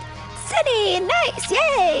all sunny and nice,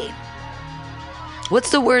 yay!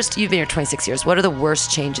 What's the worst? You've been here 26 years. What are the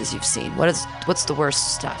worst changes you've seen? What's the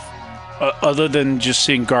worst stuff? Other than just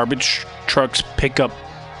seeing garbage trucks pick up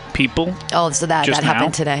people. Oh, so that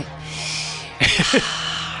happened today.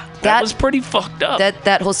 That was pretty fucked up.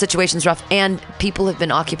 That whole situation's rough, and people have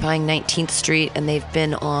been occupying 19th Street, and they've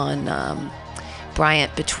been on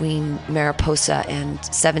Bryant between Mariposa and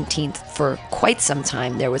 17th for quite some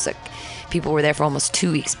time. People were there for almost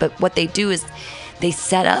 2 weeks. But what they do is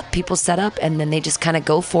people set up, and then they just kind of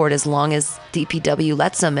go for it as long as DPW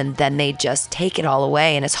lets them, and then they just take it all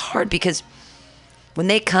away. And it's hard because when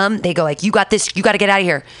they come, they go like, you got this, you got to get out of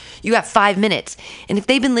here. You have 5 minutes. And if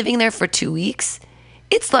they've been living there for 2 weeks,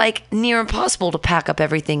 it's like near impossible to pack up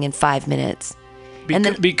everything in 5 minutes.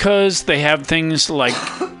 Because they have things like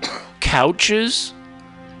couches,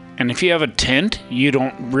 and if you have a tent, you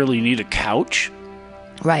don't really need a couch.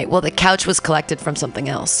 Right. Well, the couch was collected from something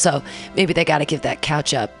else, so maybe they got to give that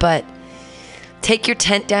couch up. But take your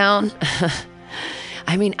tent down.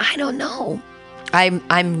 I mean, I don't know.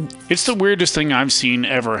 It's the weirdest thing I've seen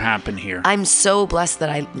ever happen here. I'm so blessed that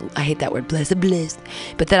I hate that word, blessed,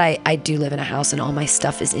 but that I do live in a house and all my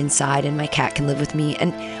stuff is inside and my cat can live with me.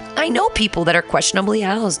 And I know people that are questionably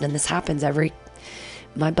housed, and this happens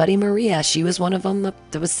my buddy Maria, she was one of them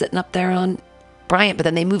that was sitting up there on Bryant, but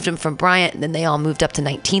then they moved them from Bryant, and then they all moved up to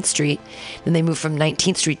 19th Street. Then they moved from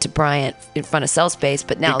 19th Street to Bryant in front of Cell Space,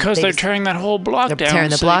 but now because they're tearing that whole block down. They're tearing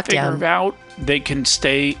the block down. They figured out they can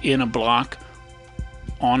stay in a block,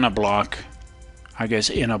 on a block, I guess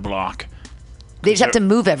in a block. They just have to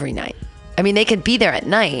move every night. I mean, they could be there at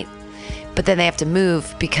night, but then they have to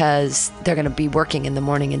move because they're going to be working in the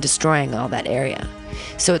morning and destroying all that area.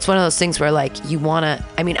 So it's one of those things where, like, you want to...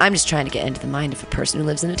 I mean, I'm just trying to get into the mind of a person who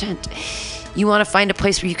lives in a tent. You want to find a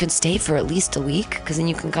place where you can stay for at least a week, because then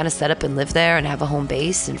you can kind of set up and live there and have a home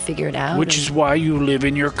base and figure it out. Which is why you live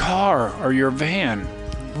in your car or your van.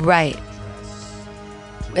 Right.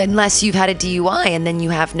 Unless you've had a DUI and then you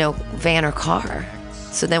have no van or car.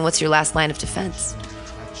 So then what's your last line of defense?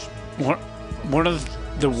 One of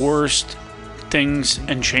the worst things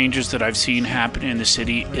and changes that I've seen happen in the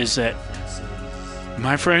city is that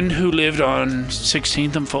my friend who lived on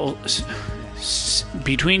 16th and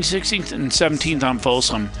between 16th and 17th on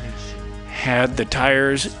Folsom had the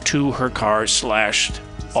tires to her car slashed,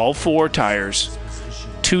 all 4 tires,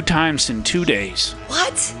 2 times in 2 days.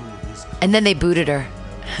 What? And then they booted her.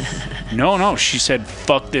 No, she said,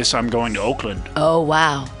 fuck this, I'm going to Oakland. Oh,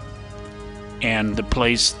 wow. And the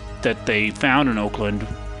place that they found in Oakland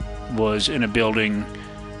was in a building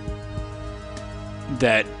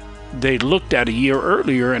that they looked at a year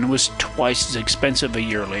earlier, and it was twice as expensive a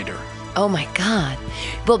year later. Oh my God.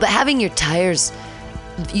 Well, but having your tires,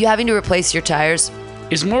 you having to replace your tires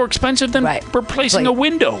is more expensive than replacing a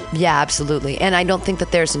window. Yeah, absolutely. And I don't think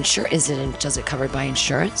that there's insurance. Does it covered by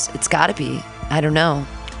insurance? It's got to be. I don't know.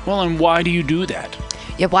 Well, and why do you do that?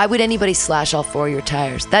 Yeah, why would anybody slash all 4 of your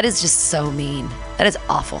tires? That is just so mean. That is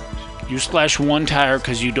awful. You slash 1 tire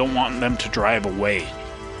because you don't want them to drive away.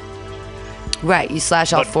 Right, you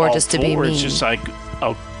slash all 4 just to be mean. It's just like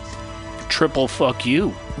a triple fuck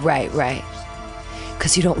you. Right.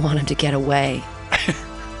 Because you don't want them to get away.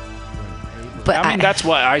 But I mean, that's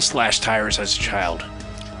why I slashed tires as a child.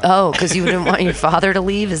 Oh, because you didn't want your father to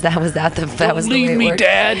leave? That was the way it worked? Don't leave me,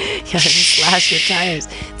 Dad. Yeah, you slash your tires.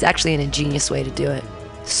 It's actually an ingenious way to do it.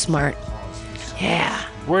 Smart. Yeah.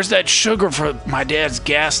 Where's that sugar for my dad's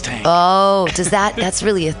gas tank? Oh, that's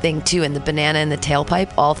really a thing too, in the banana in the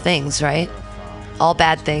tailpipe? All things, right? All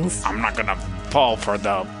bad things. I'm not going to fall for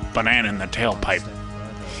the banana in the tailpipe.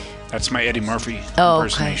 That's my Eddie Murphy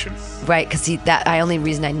impersonation. Okay. Right, because only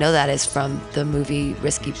reason I know that is from the movie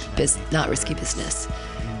not Risky Business.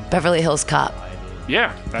 Beverly Hills Cop.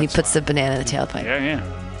 Yeah. He puts the banana in the tailpipe. Yeah.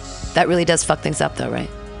 That really does fuck things up though, right?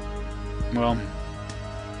 Well,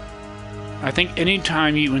 I think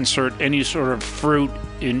anytime you insert any sort of fruit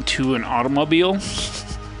into an automobile,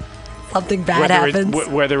 something bad happens.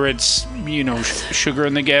 Whether it's, sugar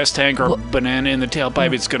in the gas tank or banana in the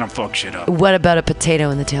tailpipe, it's going to fuck shit up. What about a potato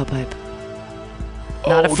in the tailpipe?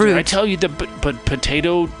 Not a fruit. Did I tell you the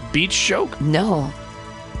potato beach joke? No.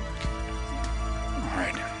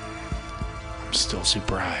 I'm still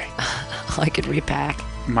super high. I could repack.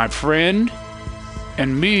 My friend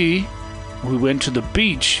and me, we went to the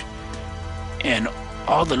beach, and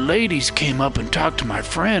all the ladies came up and talked to my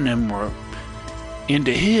friend and were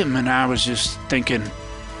into him, and I was just thinking,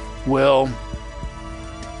 well,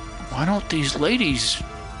 why don't these ladies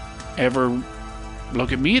ever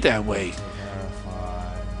look at me that way?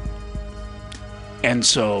 And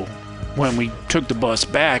so when we took the bus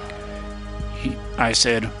back, I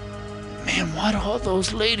said, man, why do all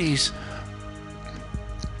those ladies,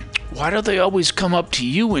 why do they always come up to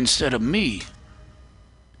you instead of me?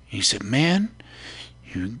 He said, man,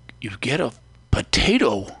 you get a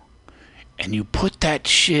potato and you put that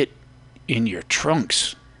shit in your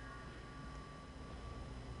trunks.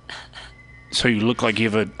 So you look like you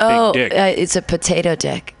have a big dick. It's a potato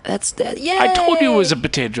dick. Yeah. I told you it was a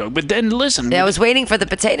potato joke, but then listen. I was waiting for the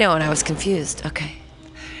potato and I was confused. Okay.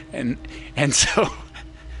 And so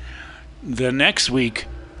the next week,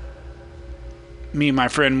 me and my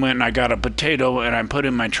friend went and I got a potato and I put it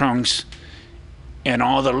in my trunks, and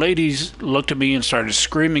all the ladies looked at me and started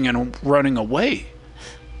screaming and running away.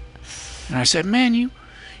 And I said, man, you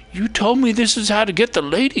you told me this is how to get the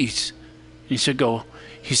ladies. He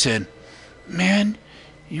said, man,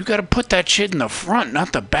 you got to put that shit in the front,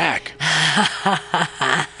 not the back.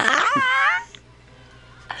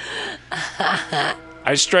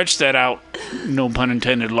 I stretched that out, no pun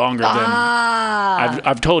intended, longer than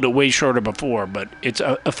I've told it way shorter before, but it's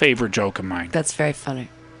a favorite joke of mine. That's very funny.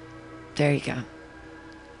 There you go.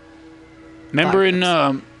 Remember in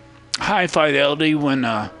High Fidelity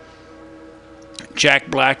when Jack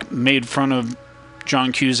Black made fun of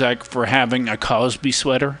John Cusack for having a Cosby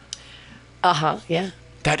sweater? Yeah.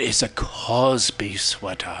 That is a Cosby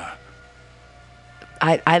sweater.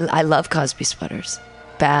 I love Cosby sweaters.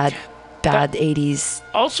 Bad 80s.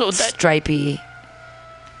 Also, stripy.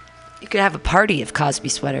 You could have a party of Cosby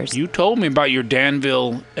sweaters. You told me about your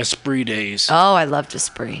Danville Esprit days. Oh, I loved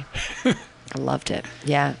Esprit. I loved it.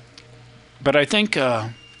 Yeah. But I think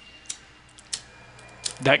that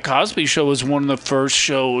Cosby Show was one of the first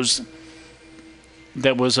shows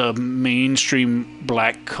that was a mainstream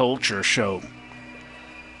black culture show.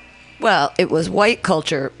 Well, it was white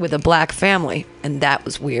culture with a black family, and that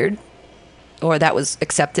was weird. Or that was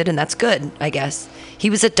accepted, and that's good, I guess.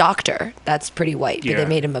 He was a doctor. That's pretty white. Yeah. But they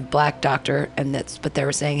made him a black doctor, but they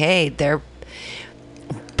were saying, hey,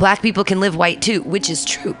 black people can live white too, which is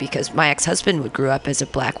true because my ex-husband grew up as a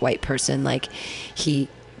black white person. Like, he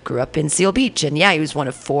grew up in Seal Beach, and yeah, he was one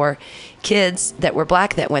of 4 kids that were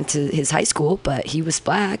black that went to his high school, but he was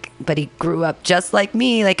black. But he grew up just like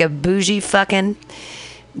me, like a bougie fucking,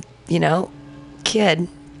 kid.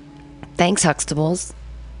 Thanks, Huxtables.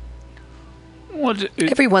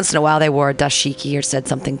 Every once in a while they wore a dashiki or said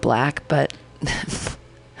something black, but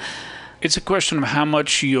it's a question of how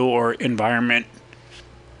much your environment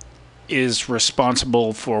is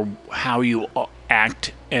responsible for how you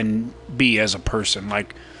act and be as a person.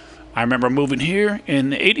 Like, I remember moving here in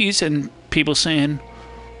the 80s and people saying,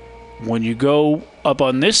 when you go up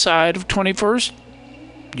on this side of 21st,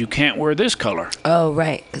 you can't wear this color. Oh,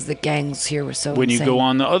 right, because the gangs here were so When insane. you go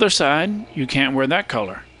on the other side, you can't wear that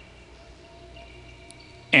color.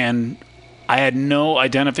 And I had no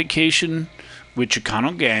identification with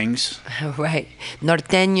Chicano gangs. Right.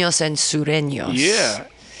 Norteños and sureños. Yeah.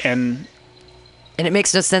 And it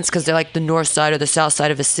makes no sense because they're like the north side or the south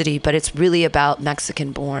side of a city, but it's really about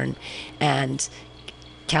Mexican-born and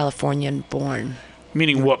Californian-born.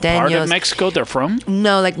 Meaning what part of Mexico they're from?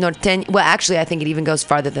 No, like norteño. Well, actually, I think it even goes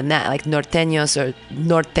farther than that. Like norteños or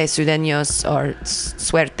norte sureños or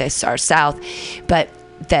suertes are south. But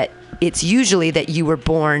that it's usually that you were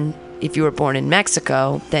born, if you were born in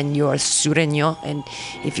Mexico, then you're sureño. And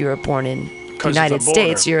if you were born in the United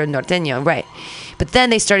States, you're a norteño. Right. But then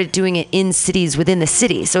they started doing it in cities within the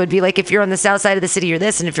city. So it'd be like if you're on the south side of the city, you're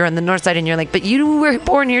this, and if you're on the north side, and you're like, but you were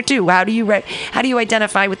born here too. How do you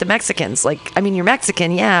identify with the Mexicans? Like, I mean, you're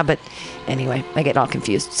Mexican, yeah, but anyway, I get all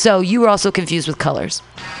confused. So you were also confused with colors.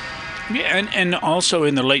 Yeah, and also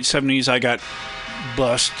in the late 70s, I got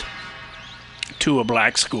bused to a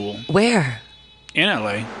black school. Where? In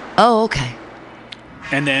LA. Oh, okay.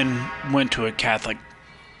 And then went to a Catholic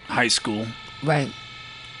high school. Right.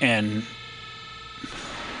 And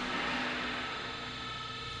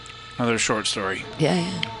another short story.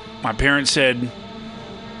 Yeah. My parents said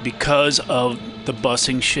because of the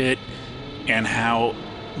busing shit and how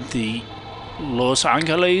the Los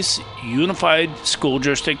Angeles Unified School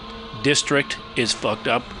District is fucked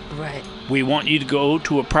up. Right. We want you to go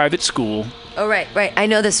to a private school. Oh, right. I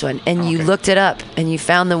know this one. And you looked it up and you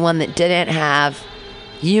found the one that didn't have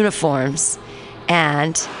uniforms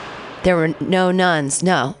and there were no nuns.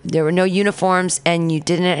 No, there were no uniforms and you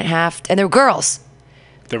didn't have to, and there were girls.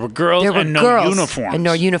 There were girls and no uniforms. And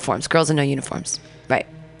no uniforms. Girls and no uniforms. Right.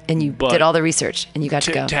 And you did all the research and you got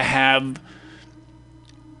to go. To have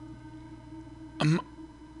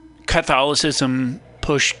Catholicism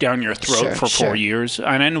pushed down your throat for 4 years.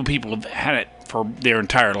 And I know people have had it for their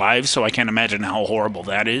entire lives, so I can't imagine how horrible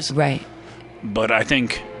that is. Right. But I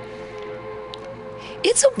think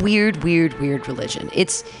it's a weird religion.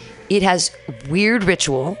 It has weird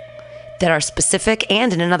ritual that are specific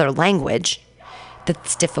and in another language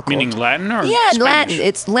that's difficult. Meaning Latin or Spanish? Latin.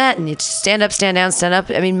 It's Latin. It's stand up, stand down, stand up.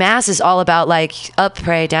 I mean, Mass is all about like up,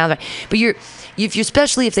 pray, down. But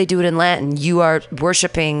especially if they do it in Latin, you are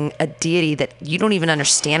worshiping a deity that you don't even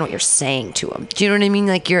understand what you're saying to him. Do you know what I mean?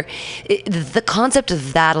 Like the concept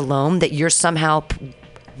of that alone, that you're somehow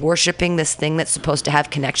worshiping this thing that's supposed to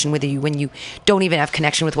have connection with you when you don't even have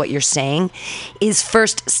connection with what you're saying, is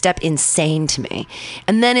first step insane to me.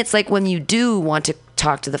 And then it's like when you do want to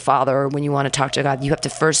talk to the Father or when you want to talk to God, you have to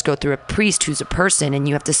first go through a priest who's a person, and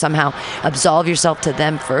you have to somehow absolve yourself to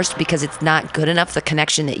them first, because it's not good enough, the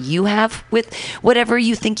connection that you have with whatever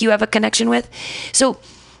you think you have a connection with. So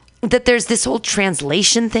that there's this whole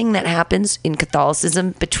translation thing that happens in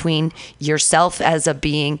Catholicism between yourself as a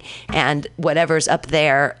being and whatever's up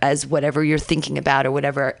there as whatever you're thinking about or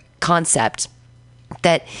whatever concept,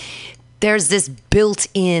 that there's this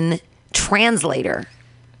built-in translator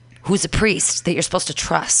who's a priest that you're supposed to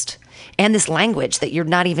trust, and this language that you're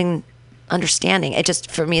not even understanding. It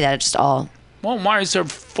just, for me, that it's just all... Well, why is there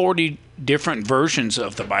 40 different versions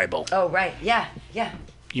of the Bible? Oh, right. Yeah.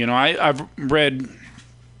 You know, I've read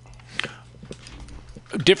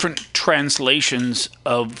different translations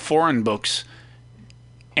of foreign books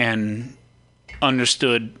and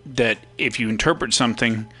understood that if you interpret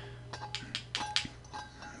something...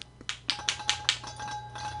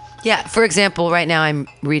 Yeah, for example, right now I'm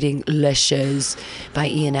reading Les Choses by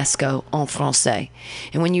Ionesco en français.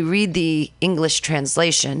 And when you read the English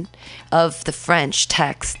translation of the French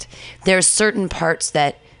text, there's certain parts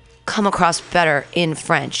that come across better in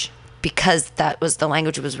French because that was the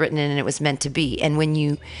language it was written in and it was meant to be. And when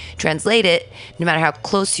you translate it, no matter how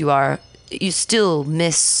close you are, you still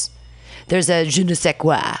miss... There's a je ne sais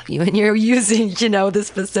quoi when you're using, the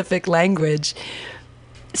specific language.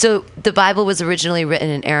 So the Bible was originally written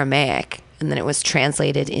in Aramaic, and then it was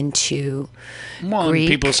translated into Greek.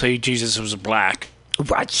 People say Jesus was black.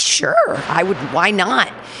 Right, sure. Why not?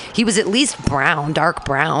 He was at least brown, dark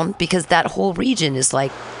brown, because that whole region is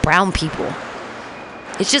like brown people.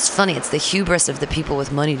 It's just funny. It's the hubris of the people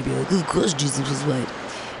with money to be like, of course Jesus was white.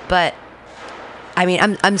 But, I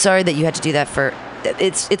mean, I'm sorry that you had to do that for...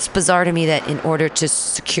 It's bizarre to me that in order to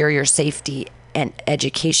secure your safety and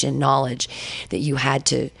education knowledge, that you had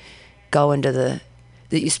to go into that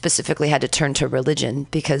you specifically had to turn to religion,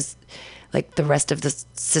 because like the rest of the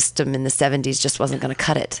system in the 70s just wasn't going to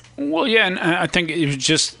cut it. Well, yeah, and I think it was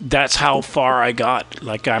just, that's how far I got.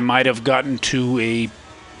 Like, I might have gotten to a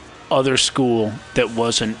other school that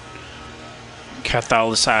wasn't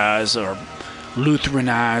Catholicized or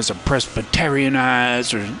Lutheranized or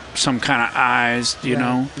Presbyterianized or some kind of eyes, you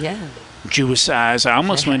know? Yeah. Jewish eyes. I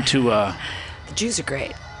almost went to... The Jews are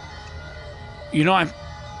great. You know,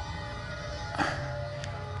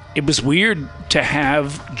 it was weird to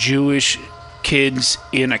have Jewish kids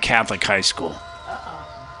in a Catholic high school.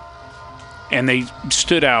 And they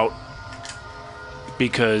stood out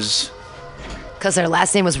because... Because their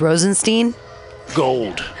last name was Rosenstein?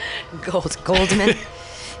 Goldman. Goldman,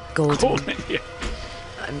 yeah.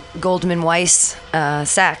 Goldman Weiss,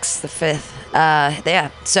 Sachs, the fifth.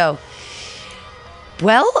 Yeah, so...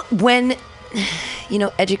 Well, when,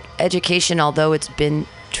 education, although it's been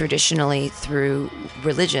traditionally through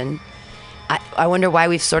religion, I wonder why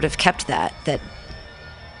we've sort of kept that the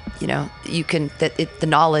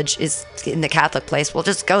knowledge is in the Catholic place. Well,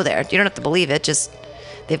 just go there. You don't have to believe it. Just,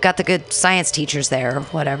 they've got the good science teachers there or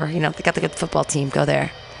whatever. They got the good football team. Go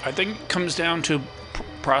there. I think it comes down to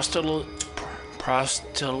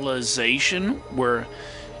proselytization, where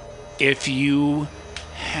if you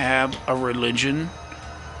have a religion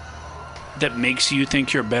that makes you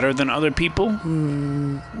think you're better than other people,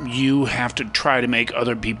 you have to try to make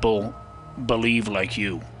other people believe like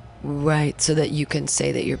you. Right, so that you can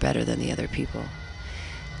say that you're better than the other people.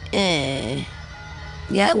 Yeah,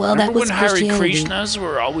 well, Remember that was when Hare Christianity. Krishnas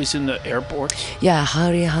were always in the airports? Yeah,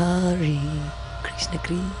 Hare Hare, Krishna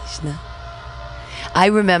Krishna. I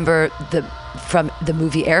remember from the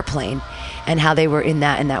movie Airplane and how they were in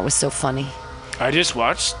that, and that was so funny. I just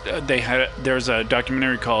watched. There's a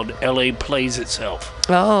documentary called "L.A. Plays Itself."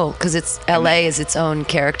 Oh, because L.A. is its own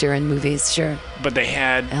character in movies, sure. But they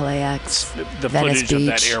had LAX, the Venice footage of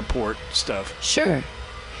that Beach. airport stuff. Sure.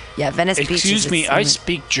 Yeah, Venice Beach. Excuse me, I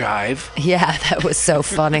speak jive. Yeah, that was so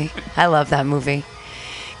funny. I love that movie.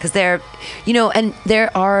 Because and there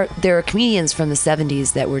are comedians from the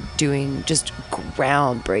 70s that were doing just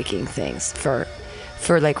groundbreaking things for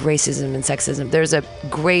like racism and sexism. There's a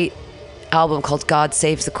great album called God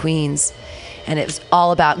Saves the Queens, and it was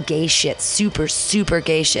all about gay shit, super, super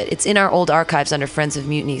gay shit. It's in our old archives under Friends of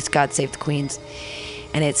Mutiny, God Save the Queens.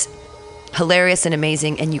 And it's hilarious and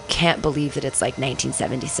amazing, and you can't believe that it's like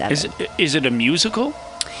 1977. Is it a musical?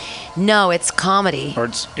 No, it's comedy. Or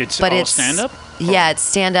it's all stand-up? Yeah, it's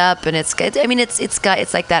stand-up, and it's like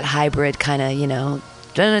that hybrid kind of,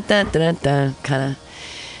 dun-dun-dun-dun-dun kind of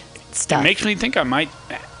stuff. It makes me think I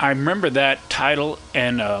remember that title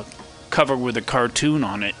and cover with a cartoon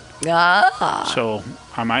on it. So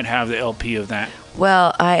I might have the LP of that.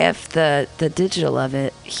 Well, I have the digital of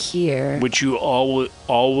it here. Which you all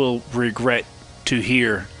will regret to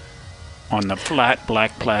hear on the Flat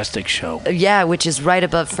Black Plastic Show. Yeah, which is right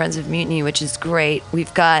above Friends of Mutiny, which is great.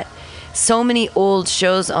 We've got so many old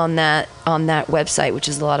shows on that website, which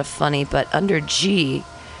is a lot of funny. But under G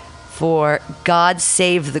for God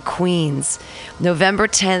Save the Queens, November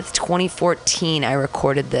 10th, 2014, I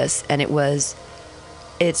recorded this, and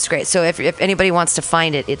it's great. So if anybody wants to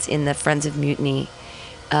find it, it's in the Friends of Mutiny.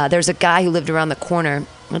 There's a guy who lived around the corner.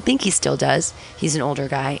 I think he still does. He's an older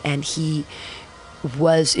guy, and he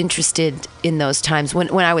was interested in those times when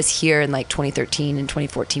I was here in like 2013 and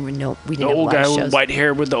 2014 when we didn't have a lot of shows. The old guy with white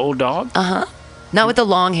hair with the old dog? Not with the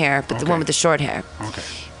long hair, but the one with the short hair. Okay.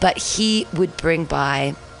 But he would bring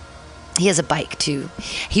by, he has a bike too.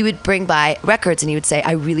 He would bring by records and he would say,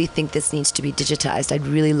 I really think this needs to be digitized. I'd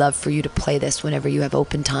really love for you to play this whenever you have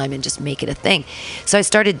open time and just make it a thing. So I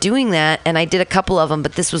started doing that, and I did a couple of them,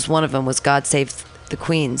 but this was one of them, was God Save the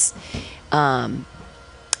Queens. And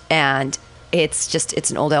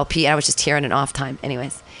it's an old LP. I was just here on an off time.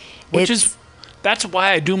 Anyways. That's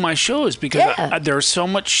why I do my shows, because there's so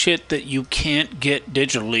much shit that you can't get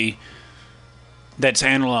digitally that's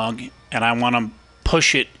analog, and I want to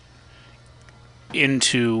push it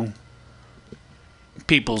into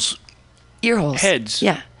people's earholes, heads.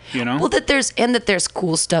 Yeah. You know? Well, that there's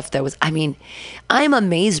cool stuff that was, I mean, I'm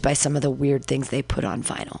amazed by some of the weird things they put on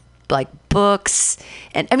vinyl. Like books,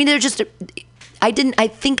 and I mean, they're just, I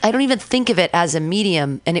don't even think of it as a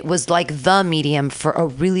medium, and it was like the medium for a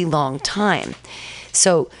really long time.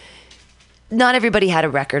 So not everybody had a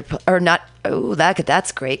record, or not. Oh,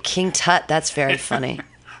 that's great. King Tut, that's very funny.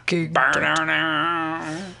 King Tut.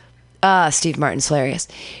 Steve Martin's hilarious.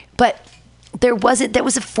 But there was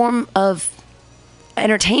a form of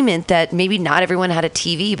entertainment that maybe not everyone had a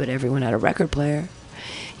TV, but everyone had a record player.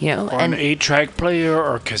 You know, or an 8-track player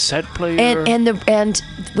or cassette player. And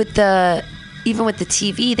with the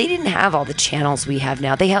TV, they didn't have all the channels we have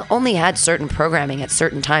now. They only had certain programming at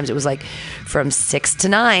certain times. It was like from 6 to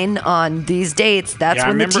 9 on these dates. That's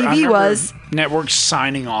when the TV was. Networks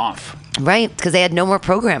signing off. Right, because they had no more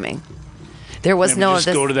programming. There was no just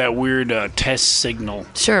go to that weird test signal.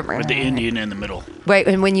 Sure. With the Indian in the middle. Right,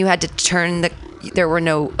 and when you had to turn there were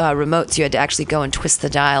no remotes. You had to actually go and twist the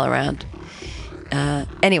dial around.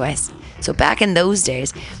 Anyways. So back in those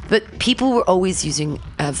days, but people were always using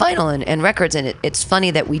vinyl and records, and it's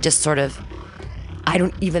funny that we just sort of, I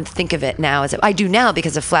don't even think of it now as I do now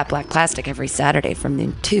because of Flat Black Plastic every Saturday from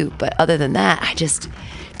noon 2. But other than that,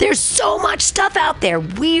 there's so much stuff out there,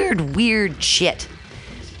 weird shit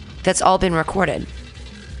that's all been recorded.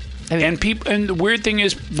 I mean, and the weird thing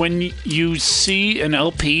is when you see an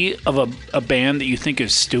LP of a band that you think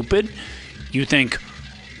is stupid, you think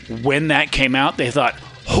when that came out, they thought,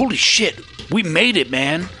 holy shit, we made it,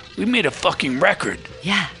 man. We made a fucking record.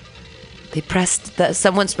 Yeah. They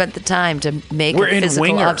someone spent the time to make a physical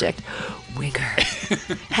Winger. object. Winger.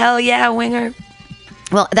 Hell yeah, Winger.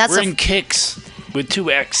 Well, we're in Kicks with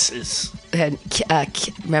 2 X's. And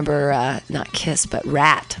remember, not Kiss, but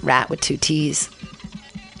Rat. Rat with 2 T's.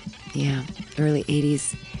 Yeah. Early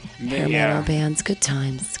 80s. Hair metal bands, good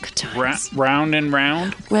times. Round and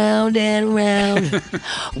round. Round and round.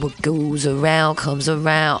 What goes around comes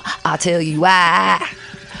around. I'll tell you why.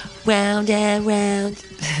 Round and round.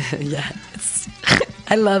 Yes.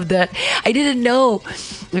 I love that. I didn't know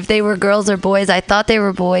if they were girls or boys. I thought they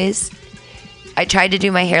were boys. I tried to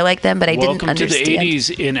do my hair like them, but I didn't understand. Welcome to the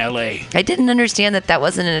 80s in LA. I didn't understand that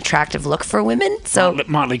wasn't an attractive look for women. So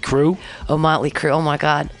Motley Crue. Oh, Motley Crue. Oh my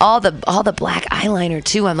God. All the black eyeliner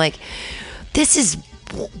too. I'm like, this is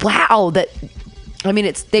wow.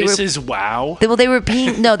 This is wow. They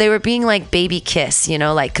were being like Baby Kiss, you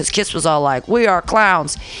know, like, because Kiss was all like, we are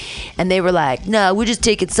clowns. And they were like, no, we're just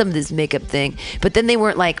taking some of this makeup thing. But then they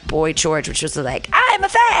weren't like Boy George, which was like, I'm a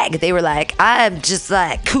fag. They were like, I'm just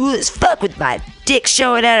like cool as fuck with my dick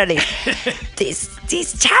showing out of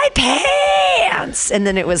these tight pants. And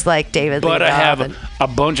then it was like David Lee Roth. But I have a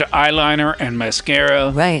bunch of eyeliner and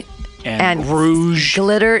mascara. Right. And rouge.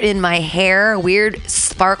 Glitter in my hair, weird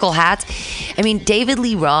sparkle hats. I mean, David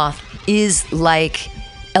Lee Roth is like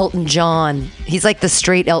Elton John. He's like the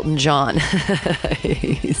straight Elton John.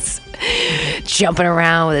 He's jumping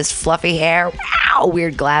around with his fluffy hair. Wow,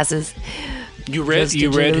 weird glasses. You read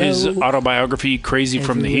his autobiography, Crazy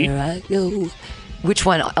from the Heat? Which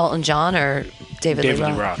one, Elton John or David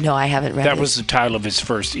Lee Roth? No, I haven't read it. That was the title of his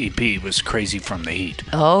first EP, was Crazy from the Heat.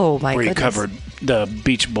 Oh, my goodness. Where he covered the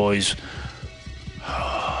Beach Boys.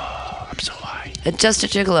 Oh, I'm so high. Just a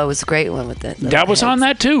Gigolo was a great one with it. That was on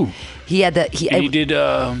that too. He had he did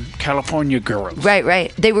California Girls.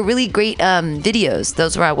 Right. They were really great videos.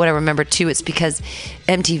 Those were what I remember too. It's because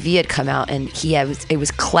MTV had come out and it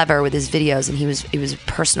was clever with his videos, and he was a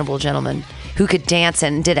personable gentleman who could dance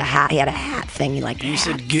and did a hat. He had a hat thing. He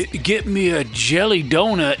said, "Get me a jelly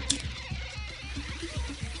donut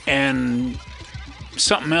and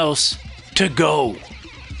something else to go."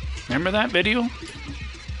 Remember that video?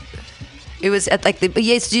 It was at he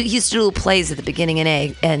used to do little plays at the beginning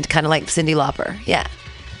and kind of like Cyndi Lauper, yeah.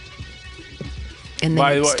 And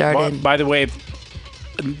then started. By the way,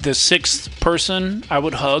 the sixth person I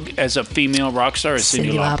would hug as a female rock star is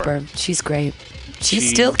Cyndi Lauper. She's great. She's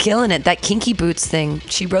still killing it. That Kinky Boots thing.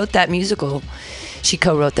 She wrote that musical. She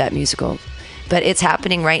co-wrote that musical, but it's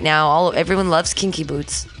happening right now. Everyone loves Kinky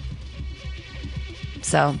Boots.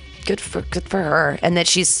 So. Good for her, and that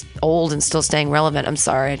she's old and still staying relevant. I'm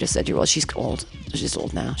sorry, I just said you're old. She's old. She's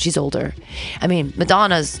old now. She's older. I mean,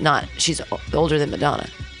 Madonna's not. She's older than Madonna,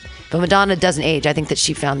 but Madonna doesn't age. I think that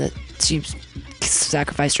she found that she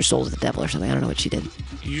sacrificed her soul to the devil or something. I don't know what she did.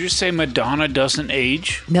 You just say Madonna doesn't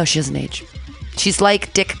age? No, she doesn't age. She's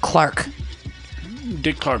like Dick Clark.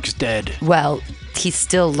 Dick Clark's dead. Well, he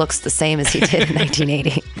still looks the same as he did in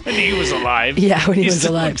 1980. When he was alive. Yeah, when he was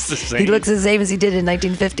alive. Looks the same. He looks the same as he did in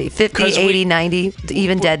 1950. 50, 80, 90,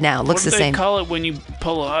 even dead now. Looks the same. What do they call it when you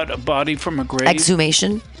pull out a body from a grave?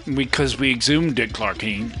 Exhumation. Because we exhumed Dick Clark.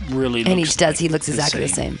 He really and looks he looks exactly the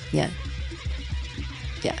same. Yeah.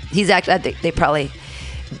 Yeah. He's actually, I think they probably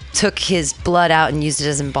took his blood out and used it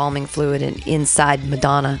as embalming fluid inside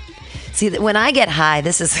Madonna. See, when I get high,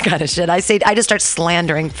 this is the kind of shit I say. I just start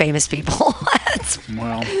slandering famous people.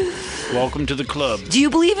 Well, welcome to the club. Do you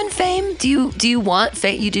believe in fame? Do you want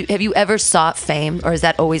fame? Have you ever sought fame, or has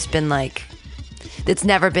that always been like, it's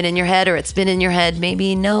never been in your head, or it's been in your head?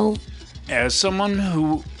 Maybe no. As someone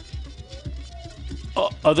who,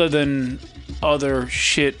 other than other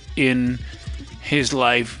shit in his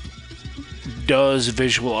life, does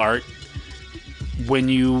visual art, when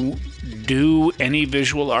you do any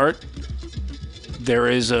visual art, there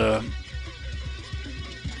is a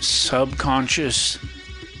subconscious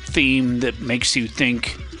theme that makes you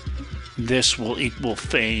think this will equal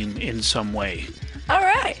fame in some way. All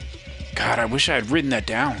right. God, I wish I had written that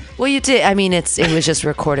down. Well, you did. I mean, it was just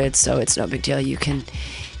recorded, so it's no big deal. You can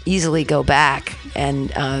easily go back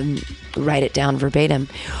and write it down verbatim.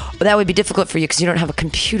 But that would be difficult for you because you don't have a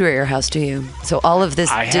computer at your house, do you? So all of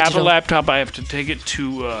this I have a laptop. I have to take it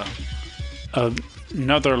to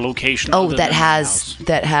another location. Oh, that has.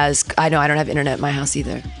 I know I don't have internet at my house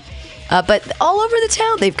either. But all over the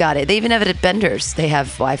town, they've got it. They even have it at Bender's. They have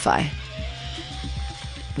Wi-Fi.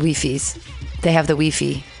 Wi-Fi's. They have the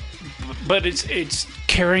Wi-Fi. But it's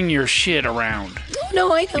carrying your shit around. Oh,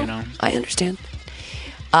 no, I know. You know? I understand.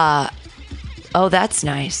 Oh, that's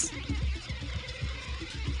nice.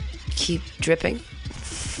 Keep dripping.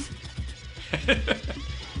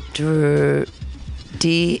 Drinking.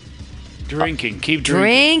 Keep drinking.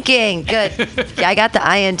 Drinking. Good. Yeah, I got the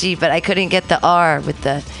ing, but I couldn't get the R with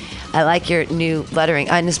the. I like your new lettering,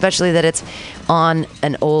 and especially that it's on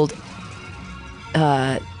an old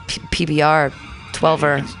PBR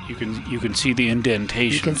 12er. You can see the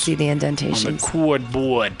indentations. You can see the indentations on the cord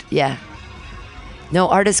board. Yeah. No,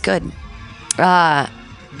 art is good. But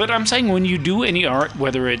I'm saying when you do any art,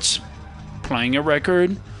 whether it's playing a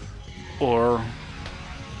record or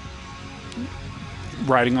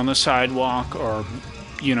riding on the sidewalk or,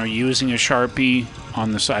 using a Sharpie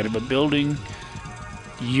on the side of a building,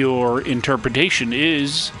 your interpretation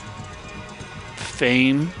is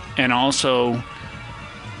fame, and also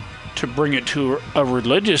to bring it to a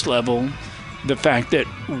religious level, the fact that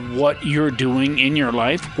what you're doing in your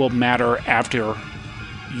life will matter after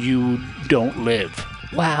you don't live.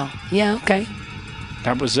 Wow. Yeah, okay.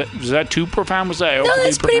 Was that too profound? Was that no?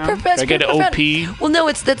 That's pretty profound. Did I get an OP? Well,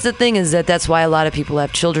 no. That's the thing, is that's why a lot of people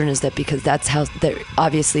have children, is that because that's how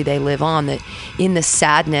obviously they live on, that in the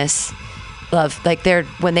sadness of, like,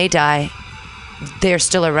 when they die, they're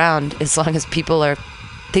still around as long as people are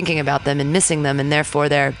thinking about them and missing them, and therefore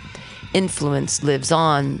their influence lives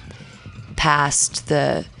on past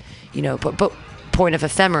the point of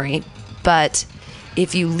ephemery. But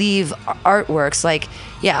if you leave artworks, like,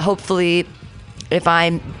 yeah, hopefully if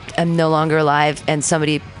I'm no longer alive and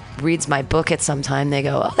somebody reads my book at some time, they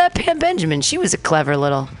go, oh, that Pam Benjamin, she was a clever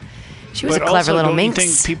little minx. Don't you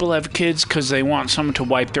think people have kids because they want someone to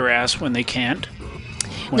wipe their ass when they can't?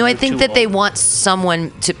 No, I think that they want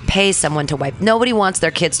someone to pay someone to wipe. Nobody wants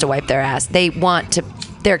their kids to wipe their ass. They want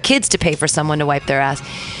their kids to pay for someone to wipe their ass.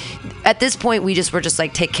 At this point, we're just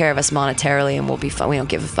like, take care of us monetarily and we'll be fine. We don't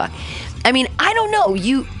give a fuck. I mean, I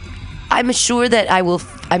no, I'm sure that I will.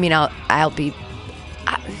 I mean, I'll be.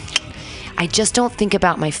 I just don't think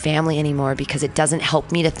about my family anymore because it doesn't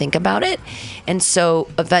help me to think about it. And so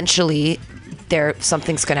eventually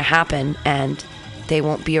something's going to happen and they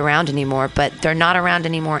won't be around anymore, but they're not around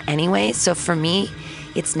anymore anyway. So for me,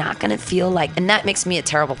 it's not going to feel like, and that makes me a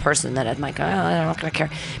terrible person that I'm like, oh, I'm not going to care.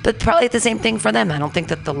 But probably the same thing for them. I don't think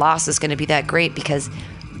that the loss is going to be that great because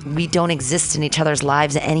we don't exist in each other's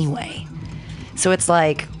lives anyway. So it's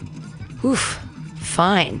like, oof,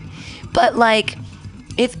 fine. But like,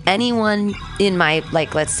 if anyone in my,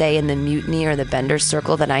 like, let's say in the Mutiny or the Bender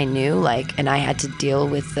circle that I knew, like, and I had to deal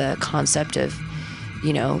with the concept of,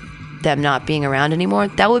 you know, them not being around anymore,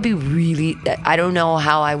 that would be really, I don't know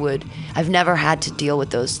how I would, I've never had to deal with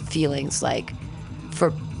those feelings, like,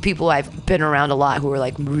 for people I've been around a lot who are,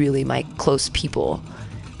 like, really my close people.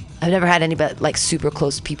 I've never had anybody, like, super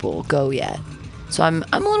close people go yet. So I'm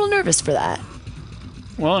a little nervous for that.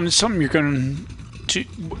 Well, and it's something you're going to,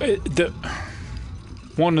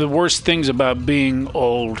 one of the worst things about being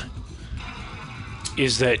old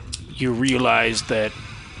is that you realize that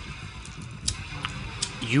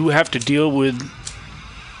you have to deal with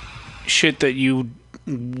shit that you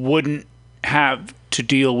wouldn't have to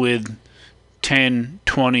deal with 10,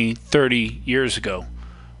 20, 30 years ago.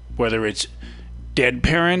 Whether it's dead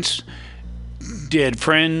parents, dead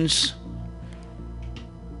friends,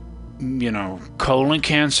 you know, colon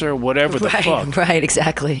cancer, whatever the fuck. Right,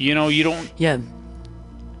 exactly. You know, you don't... Yeah.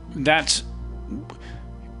 Like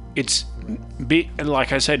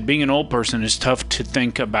I said, being an old person is tough to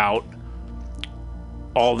think about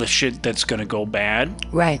all the shit that's going to go bad.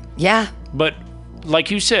 Right, yeah. But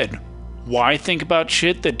like you said, why think about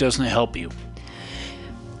shit that doesn't help you?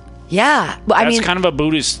 Yeah. Well, that's kind of a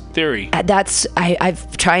Buddhist theory.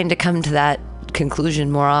 I've trying to come to that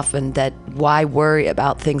conclusion more often, that why worry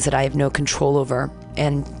about things that I have no control over,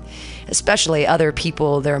 and especially other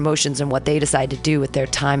people, their emotions, and what they decide to do with their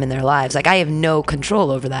time and their lives. Like, I have no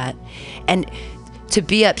control over that. And to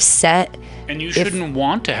be upset... And you shouldn't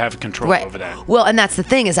want to have control over that. Well, and that's the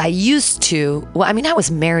thing, is I used to... Well, I mean, I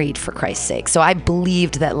was married, for Christ's sake. So I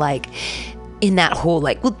believed that, like, in that whole,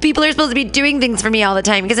 like, well, people are supposed to be doing things for me all the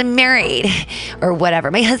time because I'm married. Or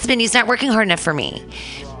whatever. My husband, he's not working hard enough for me.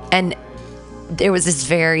 And there was this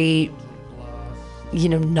very, you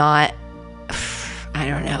know, not... I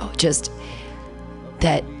don't know, just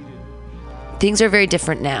that things are very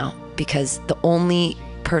different now because the only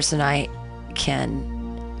person I can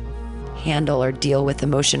handle or deal with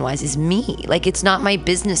emotion-wise is me. Like, it's not my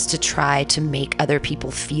business to try to make other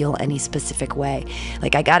people feel any specific way.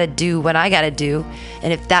 Like, I gotta do what I gotta do,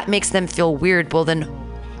 and if that makes them feel weird, well, then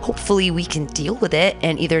hopefully we can deal with it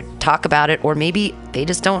and either talk about it, or maybe they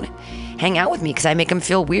just don't hang out with me because I make them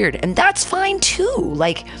feel weird, and that's fine too.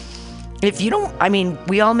 Like, if you don't, I mean,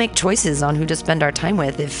 we all make choices on who to spend our time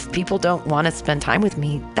with. If people don't want to spend time with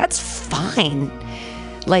me, that's fine.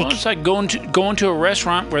 Like, well, it's like going to a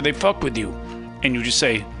restaurant where they fuck with you, and you just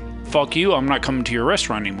say, "Fuck you! I'm not coming to your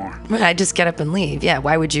restaurant anymore." I just get up and leave. Yeah,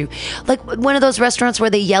 why would you? Like one of those restaurants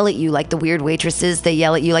where they yell at you, like the weird waitresses. They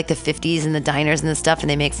yell at you, like the 50s and the diners and the stuff, and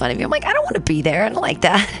they make fun of you. I'm like, I don't want to be there. I don't like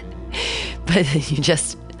that. But you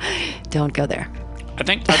just don't go there. I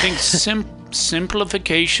think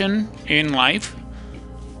simplification in life,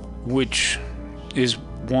 which is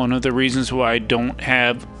one of the reasons why I don't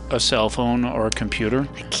have a cell phone or a computer.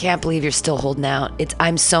 I can't believe you're still holding out.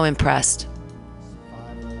 I'm so impressed.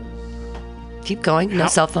 Keep going. No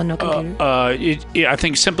cell phone, no computer. I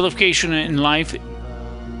think simplification in life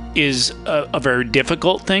is a very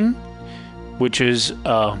difficult thing, which is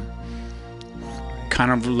kind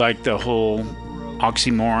of like the whole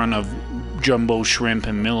oxymoron of jumbo shrimp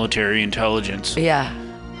and military intelligence. Yeah.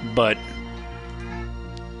 But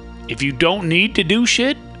if you don't need to do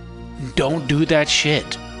shit, don't do that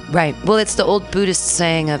shit. Right. Well, it's the old Buddhist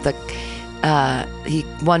saying of the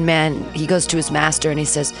one man, he goes to his master and he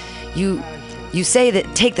says, you say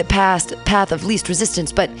that take the path of least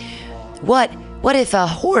resistance, but what if a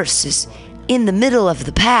horse is in the middle of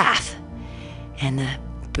the path? And the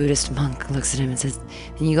Buddhist monk looks at him and says,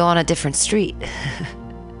 then you go on a different street.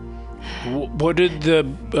 What did the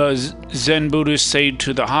Zen Buddhist say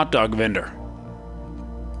to the hot dog vendor?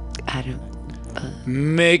 I don't...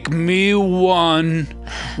 Make me one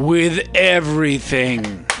with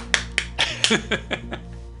everything.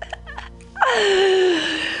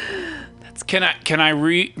 Can I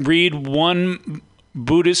read one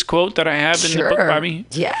Buddhist quote that I have in the book by me?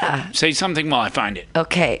 Yeah. Say something while I find it.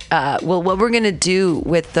 Okay. Well, what we're going to do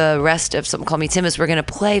with the rest of SomeCallMeTim is we're going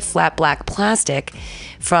to play Flat Black Plastic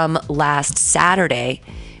from last Saturday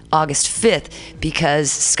August 5th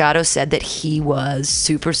because Scotto said that he was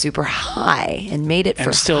super, super high and made it for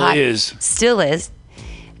And still high. is. Still is.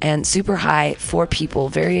 And super high for people.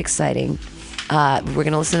 Very exciting. We're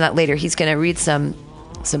going to listen to that later. He's going to read some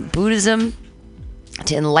Buddhism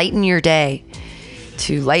to enlighten your day,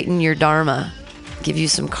 to lighten your dharma, give you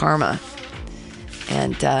some karma.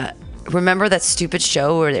 And remember that stupid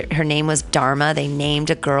show where her name was Dharma? They named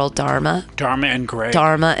a girl Dharma. Dharma and Greg.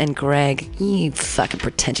 Dharma and Greg. You fucking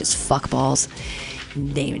pretentious fuckballs.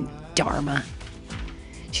 Naming Dharma.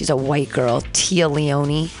 She's a white girl. Tia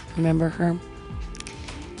Leone. Remember her?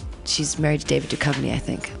 She's married to David Duchovny, I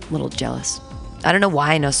think. A little jealous. I don't know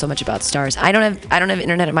why I know so much about stars. I don't have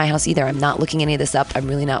internet at my house either. I'm not looking any of this up. I'm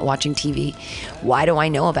really not watching TV. Why do I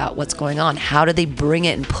know about what's going on? How do they bring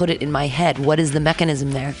it and put it in my head? What is the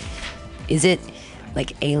mechanism there? Is it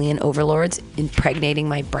like alien overlords impregnating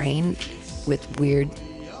my brain with weird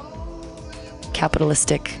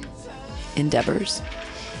capitalistic endeavors?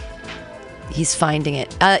 He's finding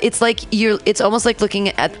it. It's almost like looking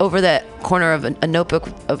at over the corner of a notebook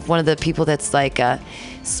of one of the people that's like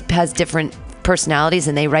has different personalities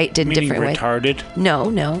and they write in different ways. Retarded? No,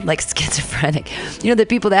 like schizophrenic. You know, the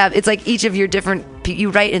people that have, it's like each of your different,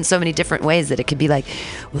 you write in so many different ways that it could be like,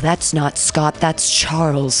 well, that's not Scott, that's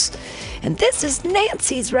Charles. And this is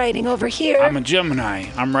Nancy's writing over here. I'm a Gemini.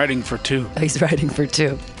 I'm writing for 2. Oh, he's writing for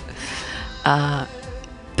 2. But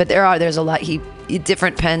there's a lot,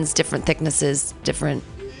 different pens, different thicknesses, different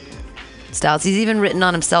styles. He's even written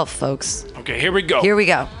on himself, folks. Okay, here we go. Here we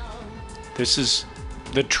go. This is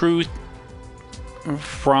the truth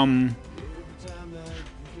from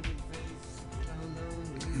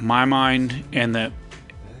my mind and the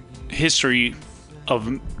history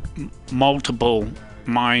of multiple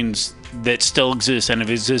minds that still exist and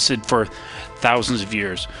have existed for thousands of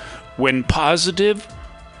years. When positive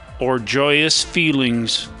or joyous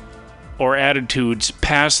feelings or attitudes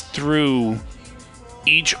pass through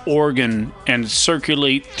each organ and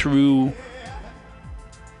circulate through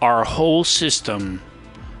our whole system,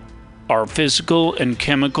 our physical and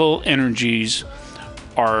chemical energies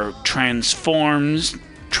are transformed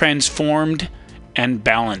and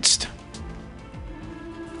balanced.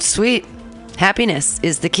 Sweet. Happiness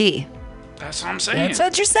is the key. That's what I'm saying. That's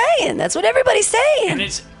what you're saying. That's what everybody's saying. And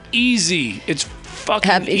it's easy. It's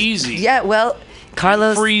fucking easy. Yeah, well,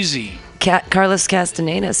 Carlos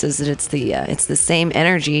Castaneda says that it's the same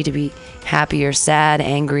energy to be happy or sad,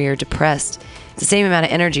 angry or depressed. It's the same amount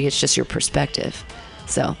of energy. It's just your perspective.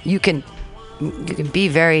 So you can be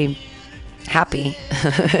very happy.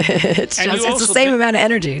 It's the same amount of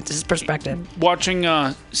energy. It's just perspective. Watching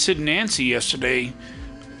Sid and Nancy yesterday,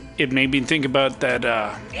 it made me think about that.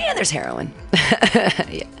 Yeah, there's heroin.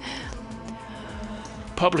 Yeah.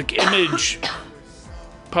 Public image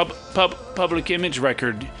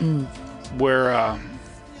record where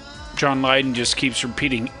John Lydon just keeps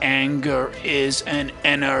repeating, anger is an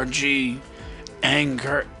energy.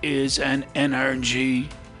 Anger is an energy.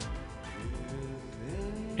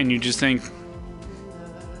 And you just think,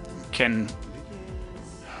 I'm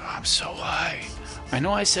so high. I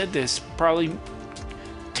know I said this probably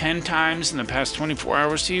 10 times in the past 24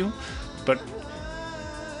 hours to you, but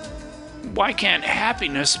why can't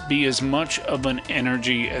happiness be as much of an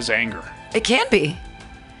energy as anger? It can be.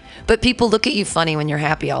 But people look at you funny when you're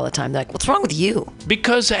happy all the time. They're like, what's wrong with you?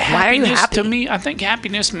 Because Why are you happiness, happy? to me, I think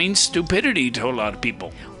happiness means stupidity to a lot of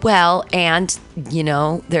people. Well, and,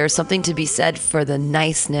 there's something to be said for the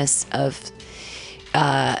niceness of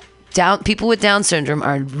people with Down syndrome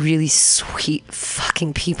are really sweet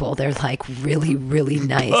fucking people. They're like really, really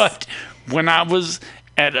nice. But when I was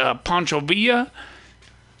at Pancho Villa,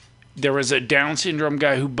 there was a Down syndrome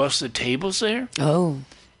guy who busted tables there. Oh.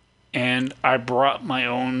 And I brought my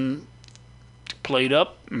own plate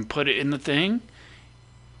up and put it in the thing.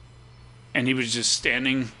 And he was just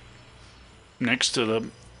standing next to the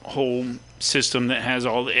whole system that has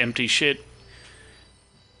all the empty shit.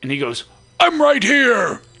 And he goes, I'm right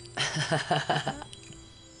here.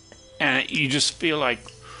 And you just feel like,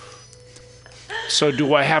 so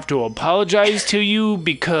do I have to apologize to you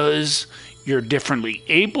because you're differently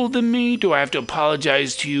able than me? Do I have to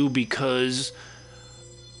apologize to you because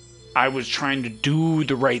I was trying to do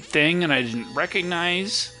the right thing and I didn't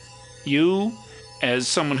recognize you as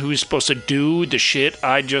someone who is supposed to do the shit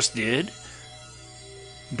I just did?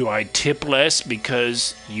 Do I tip less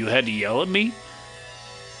because you had to yell at me?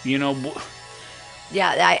 Yeah,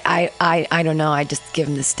 I don't know. I just give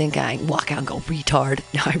him the stink eye, walk out and go, retard.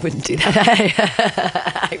 No, I wouldn't do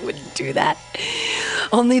that. I wouldn't do that.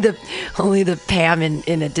 Only the Pam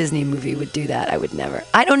in a Disney movie would do that. I would never.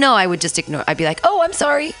 I don't know. I would just ignore. I'd be like, oh, I'm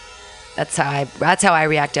sorry. That's how I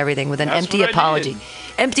react to everything, with an That's empty what I apology. did.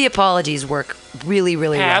 Empty apologies work really,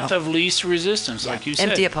 really Path well. of least resistance, like you said.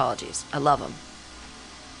 Empty apologies. I love them.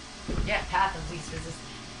 Yeah, path of least resistance.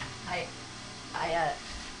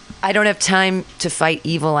 I don't have time to fight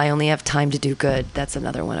evil. I only have time to do good. That's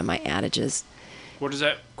another one of my adages. Where does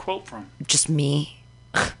that quote from? Just me.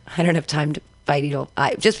 I don't have time to fight evil.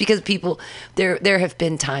 Just because people, there have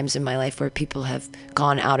been times in my life where people have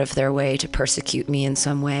gone out of their way to persecute me in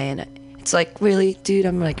some way, and it's like, really, dude,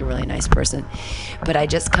 I'm like a really nice person, but I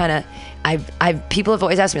just kind of, people have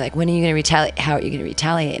always asked me, like, when are you going to retaliate? How are you going to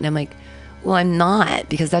retaliate? And I'm like, well, I'm not,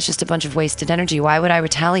 because that's just a bunch of wasted energy. Why would I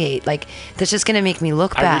retaliate? Like, that's just going to make me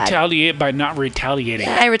look bad. I retaliate by not retaliating.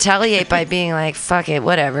 Yeah, I retaliate by being like, fuck it,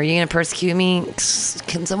 whatever. You're going to persecute me?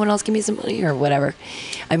 Can someone else give me some money or whatever?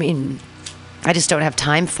 I mean, I just don't have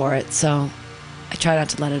time for it, so I try not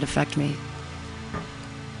to let it affect me.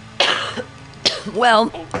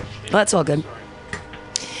 Well, that's all good.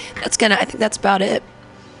 I think that's about it.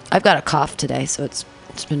 I've got a cough today, so it's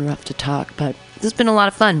been rough to talk, but this has been a lot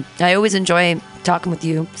of fun. I always enjoy talking with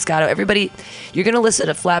you, Scotto. Everybody, you're going to listen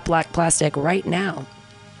to Flat Black Plastic right now.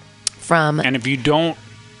 And if you don't,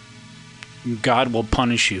 God will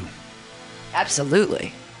punish you.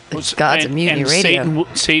 Absolutely. God's a Mutiny Radio.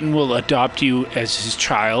 And Satan will adopt you as his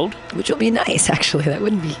child. Which will be nice, actually. That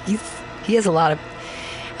wouldn't be... He has a lot of...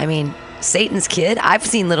 I mean, Satan's kid. I've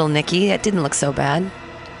seen Little Nicky. It didn't look so bad.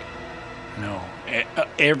 No.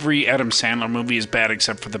 Every Adam Sandler movie is bad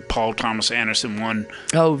except for the Paul Thomas Anderson one.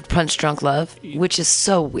 Oh, Punch Drunk Love, which is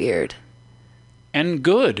so weird. And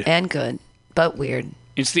good. But weird.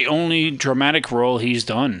 It's the only dramatic role he's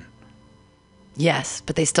done. Yes,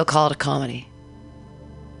 but they still call it a comedy.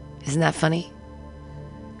 Isn't that funny?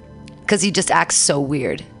 Because he just acts so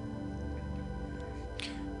weird.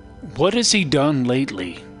 What has he done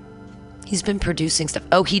lately? He's been producing stuff.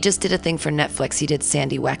 Oh, he just did a thing for Netflix. He did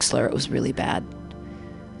Sandy Wexler. It was really bad.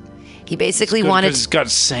 He basically wanted... It's got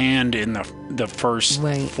sand in the first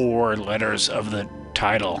four letters of the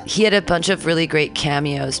title. He had a bunch of really great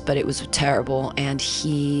cameos, but it was terrible, and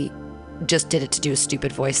he just did it to do a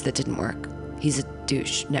stupid voice that didn't work. He's a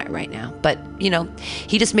douche right now. But,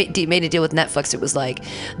 he just made a deal with Netflix. It was like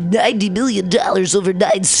 $90 million over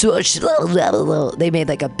 9 sources. They made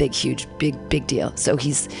like a big deal. So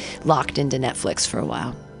he's locked into Netflix for a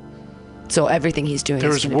while. So everything he's doing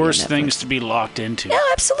There's is going to be worse things to be locked into. No,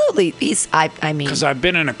 absolutely. I mean... Because I've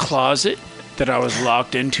been in a closet that I was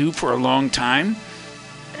locked into for a long time.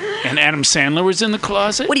 And Adam Sandler was in the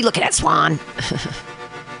closet. What are you looking at, Swan?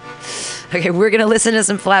 Okay, we're going to listen to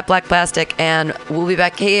some Flat Black Plastic, and we'll be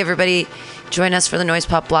back. Hey, everybody, join us for the Noise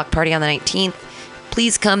Pop Block Party on the 19th.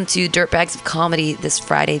 Please come to Dirtbags of Comedy this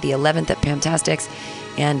Friday, the 11th at Pamtastics,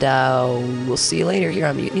 and we'll see you later here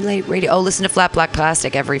on Mutiny Radio. Oh, listen to Flat Black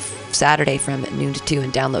Plastic every Saturday from noon to 2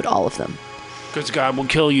 and download all of them. Because God will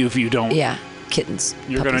kill you if you don't. Yeah, kittens.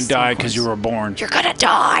 You're going to die because you were born. You're going to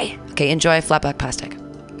die. Okay, enjoy Flat Black Plastic.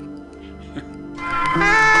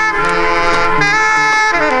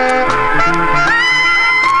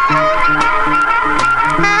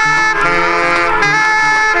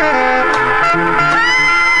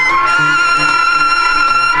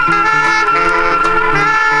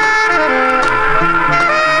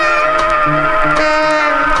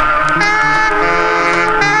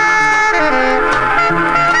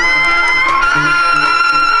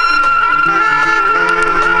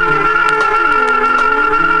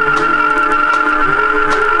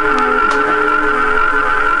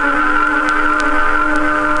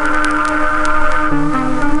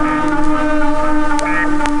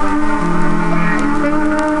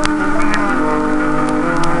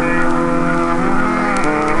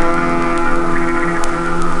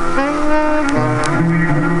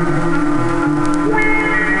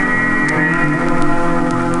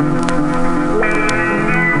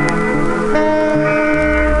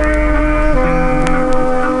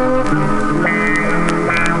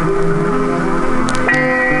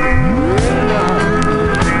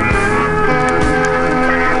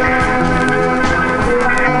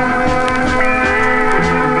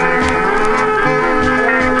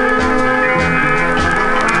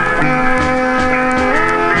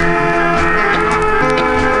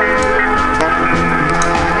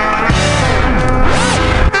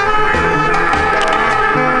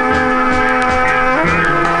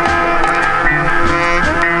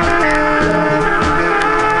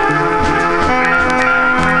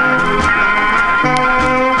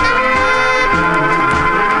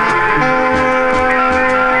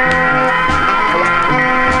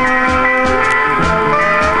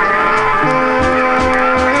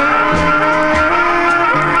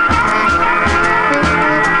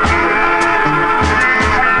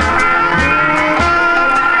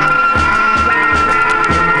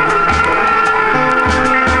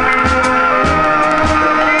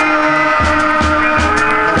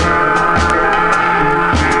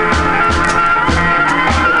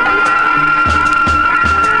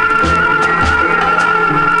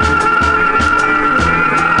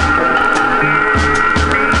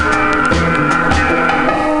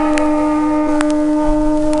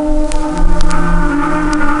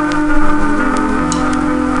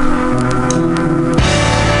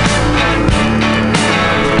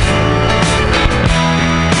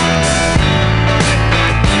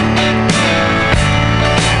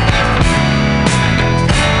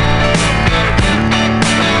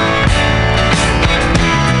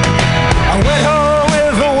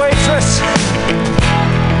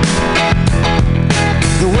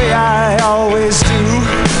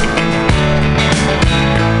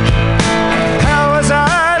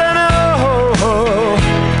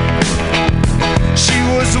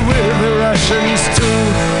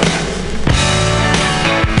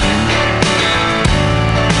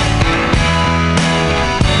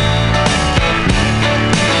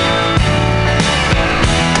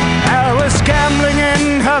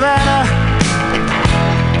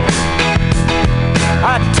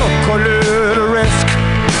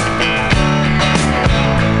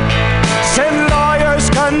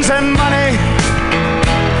 and money.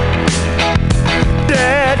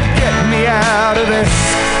 Dad, get me out of this.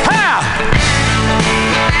 Ha!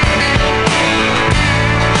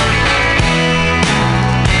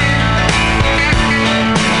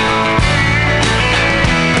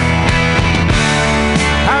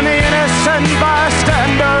 I'm the innocent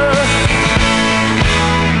bystander.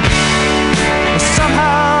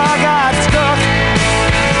 Somehow I got stuck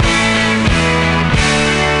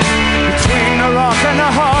between the rock and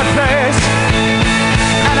the hard place,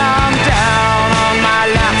 and I'm down on my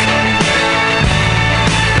luck.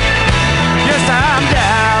 Yes, I'm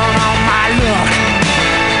down on my luck.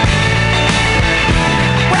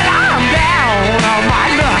 Well, I'm down on my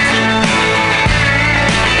luck.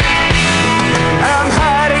 I'm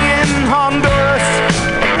hiding in Honduras.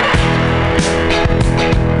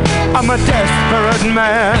 I'm a desperate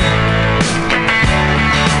man.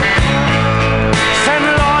 Send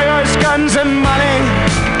lawyers, guns, and money.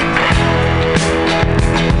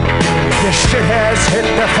 This shit has hit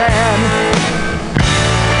the fan.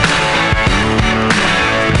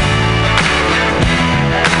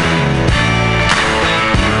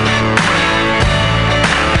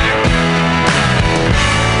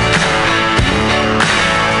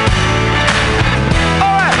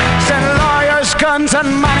 All right, send lawyers, guns,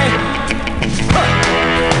 and money.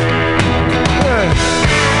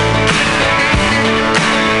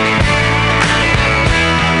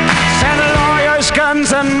 Send lawyers,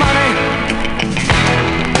 guns, and money.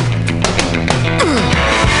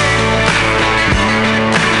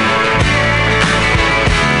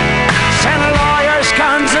 Send lawyers,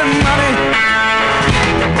 guns, and money.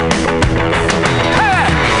 Hey!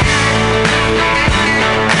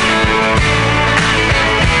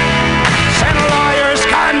 Send lawyers,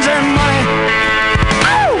 guns, and money.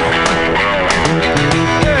 Oh!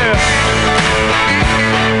 Yeah.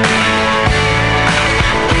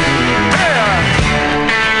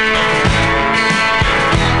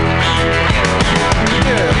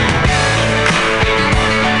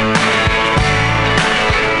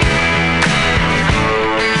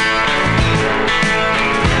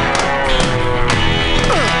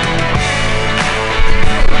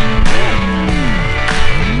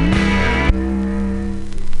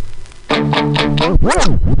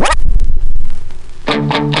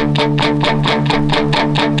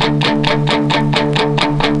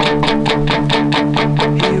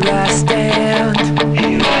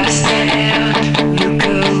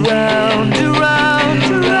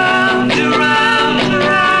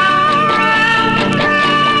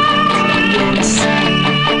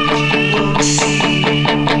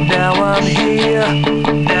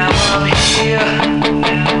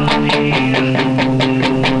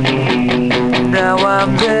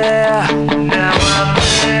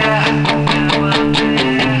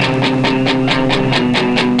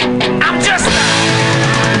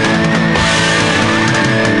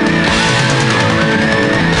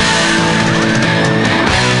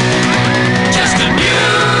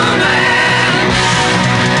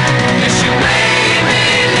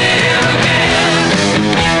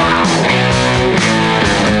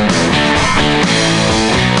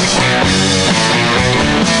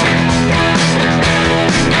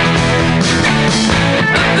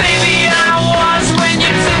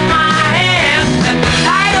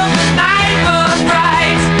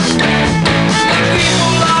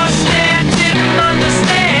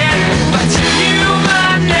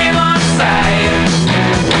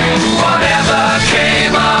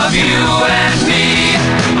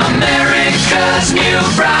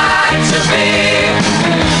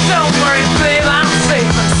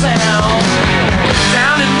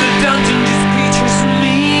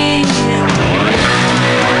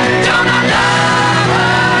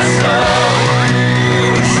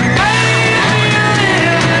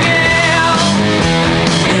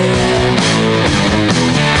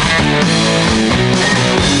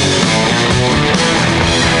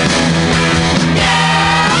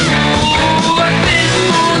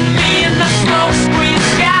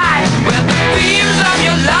 Of your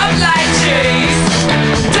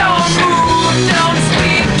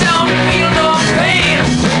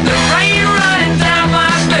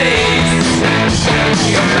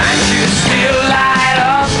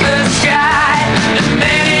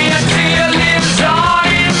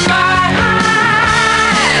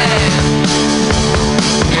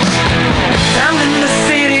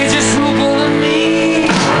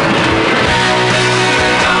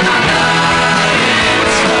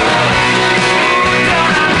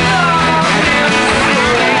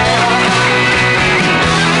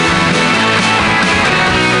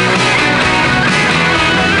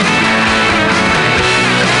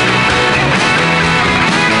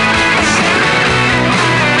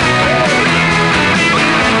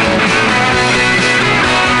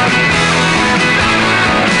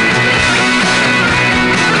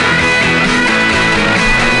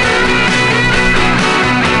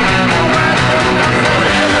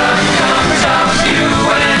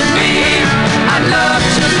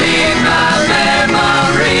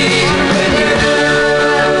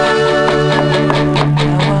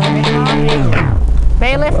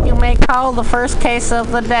You may call the first case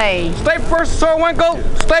of the day. State versus Horwinkle.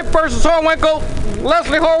 State versus Horwinkle.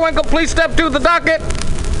 Leslie Horwinkle, please step to the docket.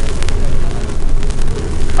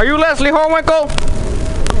 Are you Leslie Horwinkle?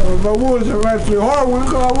 If I wasn't Leslie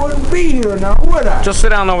Horwinkle, I wouldn't be here now, would I? Just sit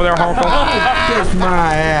down over there, Horwinkle. Kiss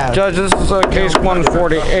my ass. Judge, this is case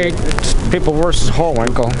 148, People versus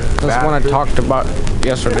Horwinkle. This is one I talked about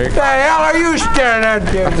yesterday. What the hell are you staring at,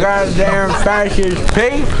 you goddamn fascist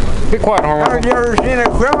pig? Be quiet, Horwinkle. Haven't you ever seen a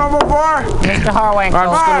criminal before? Mr. Horwinkle. I'm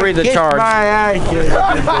just going to read the Kiss charge. my ass, you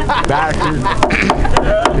bastard.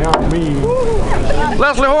 Help me.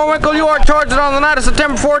 Leslie Horwinkle, you are charged on the night of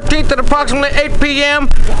September 14th at approximately 8 p.m.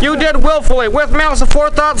 You did willfully, with malice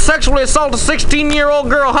aforethought, sexually assault a 16-year-old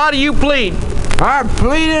girl. How do you plead? I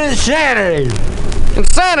plead insanity.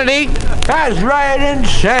 Insanity? That's right,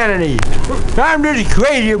 insanity. I'm just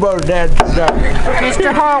crazy about that stuff.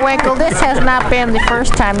 Mr. Horwinkle, this has not been the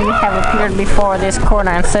first time you have appeared before this court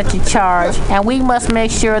on such a charge, and we must make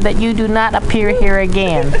sure that you do not appear here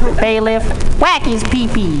again. Bailiff, whack his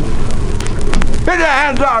pee-pee. Get your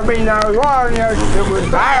hands off me now. Go on, you stupid.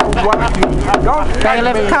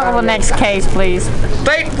 Bailiff, call the next case, please.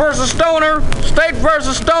 State versus Stoner. State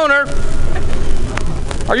versus Stoner.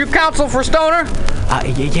 Are you counsel for Stoner?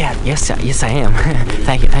 Yes, I am.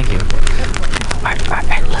 Thank you. All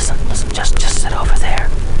right, listen, just sit over there,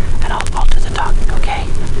 and I'll do the talking, okay?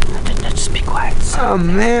 Just be quiet. Oh,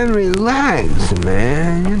 man, relax,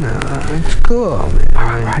 man. You know, it's cool, man.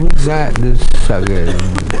 All right. We got this sucker's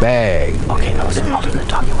bag. Okay, now listen, I'll do the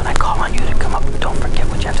talking when I call on you to come up. Don't forget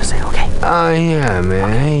what you have to say, okay? Oh, yeah, man.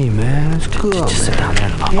 Hey, man, it's cool, Just sit man. down there,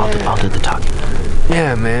 and I'll do the talking.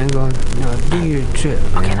 Yeah, man, go do your trip,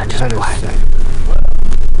 man. Okay, now just be quiet.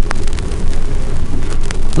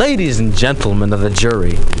 Ladies and gentlemen of the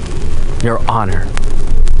jury, Your Honor.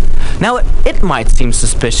 Now, it might seem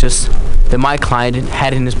suspicious that my client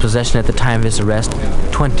had in his possession at the time of his arrest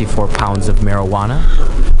 24 pounds of marijuana,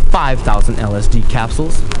 5,000 LSD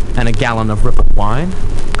capsules, and a gallon of rippled wine.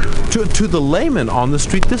 To the layman on the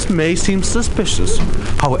street, this may seem suspicious.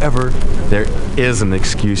 However, there is an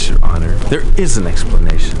excuse, Your Honor. There is an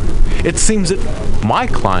explanation. It seems that my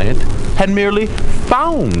client had merely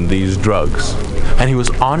found these drugs, and he was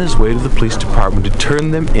on his way to the police department to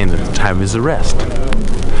turn them in at the time of his arrest.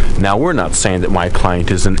 Now, we're not saying that my client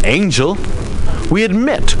is an angel. We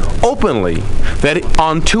admit openly that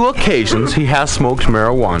on 2 occasions he has smoked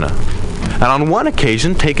marijuana, and on 1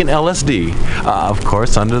 occasion taken LSD, of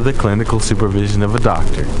course under the clinical supervision of a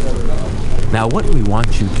doctor. Now, what we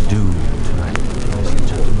want you to do tonight, ladies and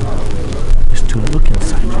gentlemen, is to look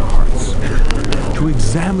inside your hearts, to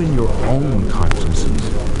examine your own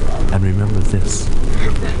consciences, and remember this: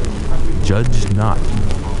 judge not,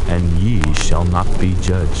 and ye shall not be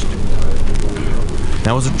judged.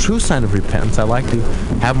 Now, as a true sign of repentance, I'd like to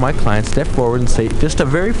have my client step forward and say just a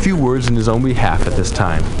very few words in his own behalf at this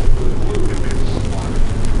time.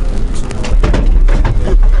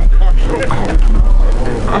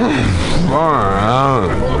 Far out,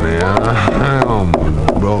 man. I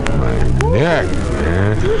almost broke my neck,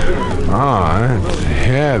 man. Oh, that's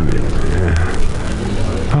heavy, man.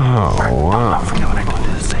 Oh, wow.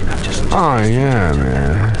 Oh, yeah,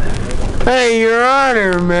 man. Hey, Your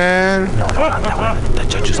Honor, man. No, the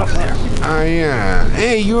judge is over there. Oh, yeah.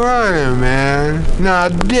 Hey, Your Honor, man. Now,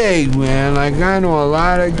 dig, man. Like, I know a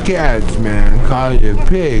lot of cats, man, call you a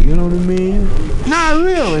pig. You know what I mean? Not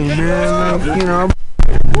really, man. Like, you know,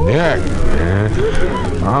 neck, man.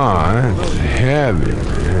 Oh, that's heavy,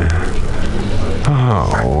 man. Oh,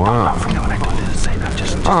 wow.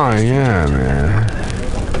 Oh, yeah, man.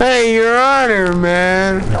 Hey, Your Honor,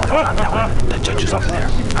 man. No, the judge is over there.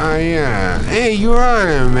 Oh, yeah. Hey, Your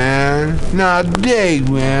Honor, man. Now, dig,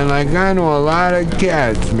 man. Like, I know a lot of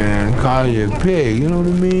cats, man, call you a pig. You know what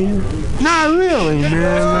I mean? Not really,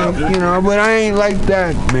 man. Like, you know, but I ain't like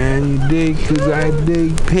that, man. You dig? Because I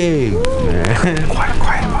dig pigs, man.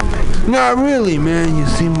 Quiet about pigs. Not really, man. You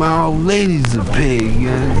see, my old lady's a pig. You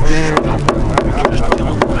understand?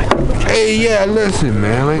 Hey, yeah, listen,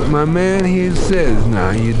 man. Like my man here says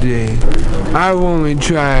now, you dig? I've only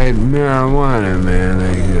tried marijuana, man,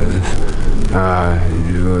 like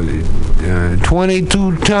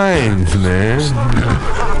 22 times, man.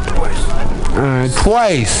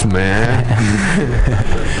 Twice, man.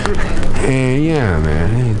 And yeah,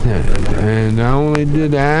 man, ain't that? And I only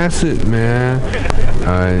did acid, man,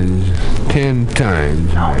 10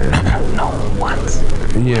 times, man. No, once.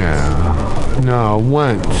 Yeah. No,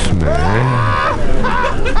 once, man.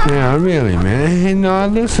 Yeah, really, man. Hey, no,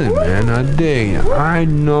 listen, man. I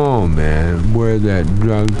know, man, where that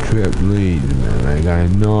drug trip leads, man. Like, I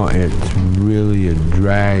know it's really a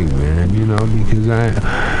drag, man, you know, because I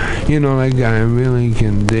really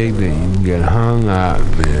can dig that you get hung up,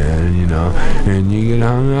 man, you know, and you get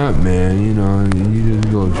hung up, man, you know, and you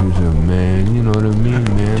just go through some, man, you know what I mean,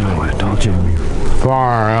 man? Like, don't you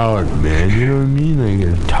far out, man, you know what I mean? Like,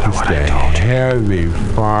 it's just a heavy,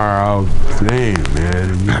 far out thing, man,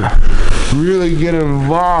 and you really get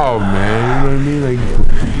involved, man, you know what I mean? Like,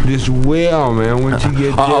 this whale, man, once you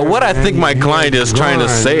get there, what I think my client is trying to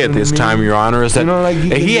say at this time, Your Honor, is that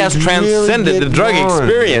he has transcended the drug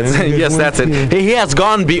experience. Yes, that's it. He has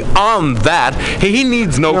gone beyond that. He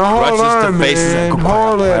needs no crutches to face it.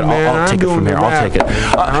 I'll take it from here. I'll take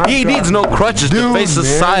it. He needs no crutches to face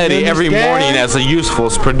society every morning as a useful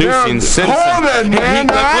producing citizen. Hold it, man.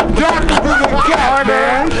 I'm talking to the cat,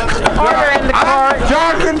 man. Order in the court. I'm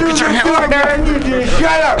talking to the cat, man. You just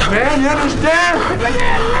shut up, man. You understand?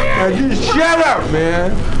 Now just shut up,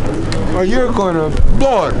 man. Or you're gonna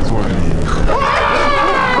blow it for me.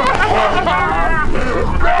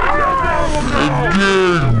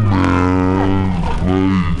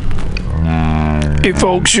 Hey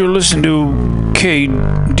folks, you're listening to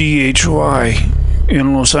KDHY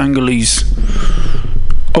in Los Angeles.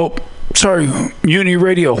 Oh, sorry,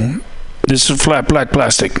 MutinyRadio. This is Flat Black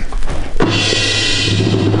Plastic.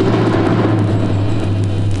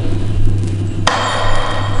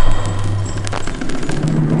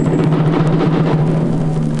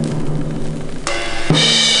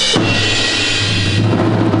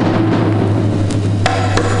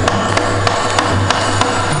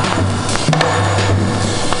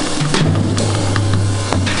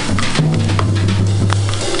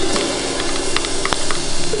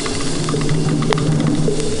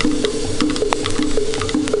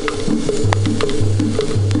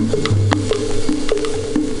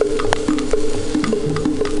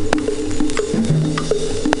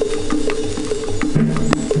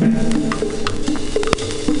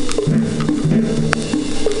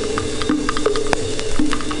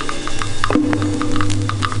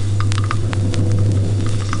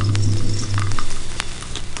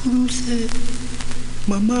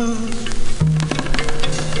 Mama.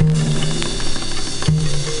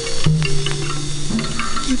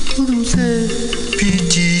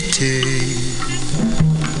 Petite.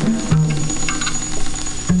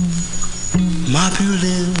 Ma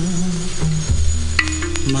pulin.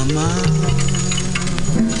 Mama.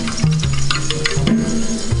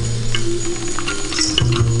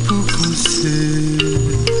 Pourquoi c'est?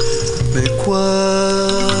 Mais quoi?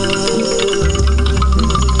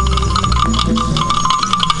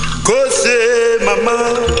 Cause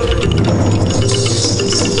maman.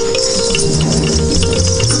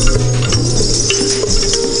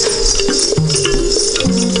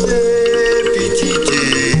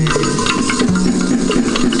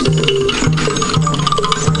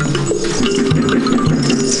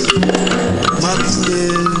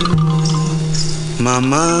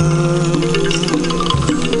 Mama.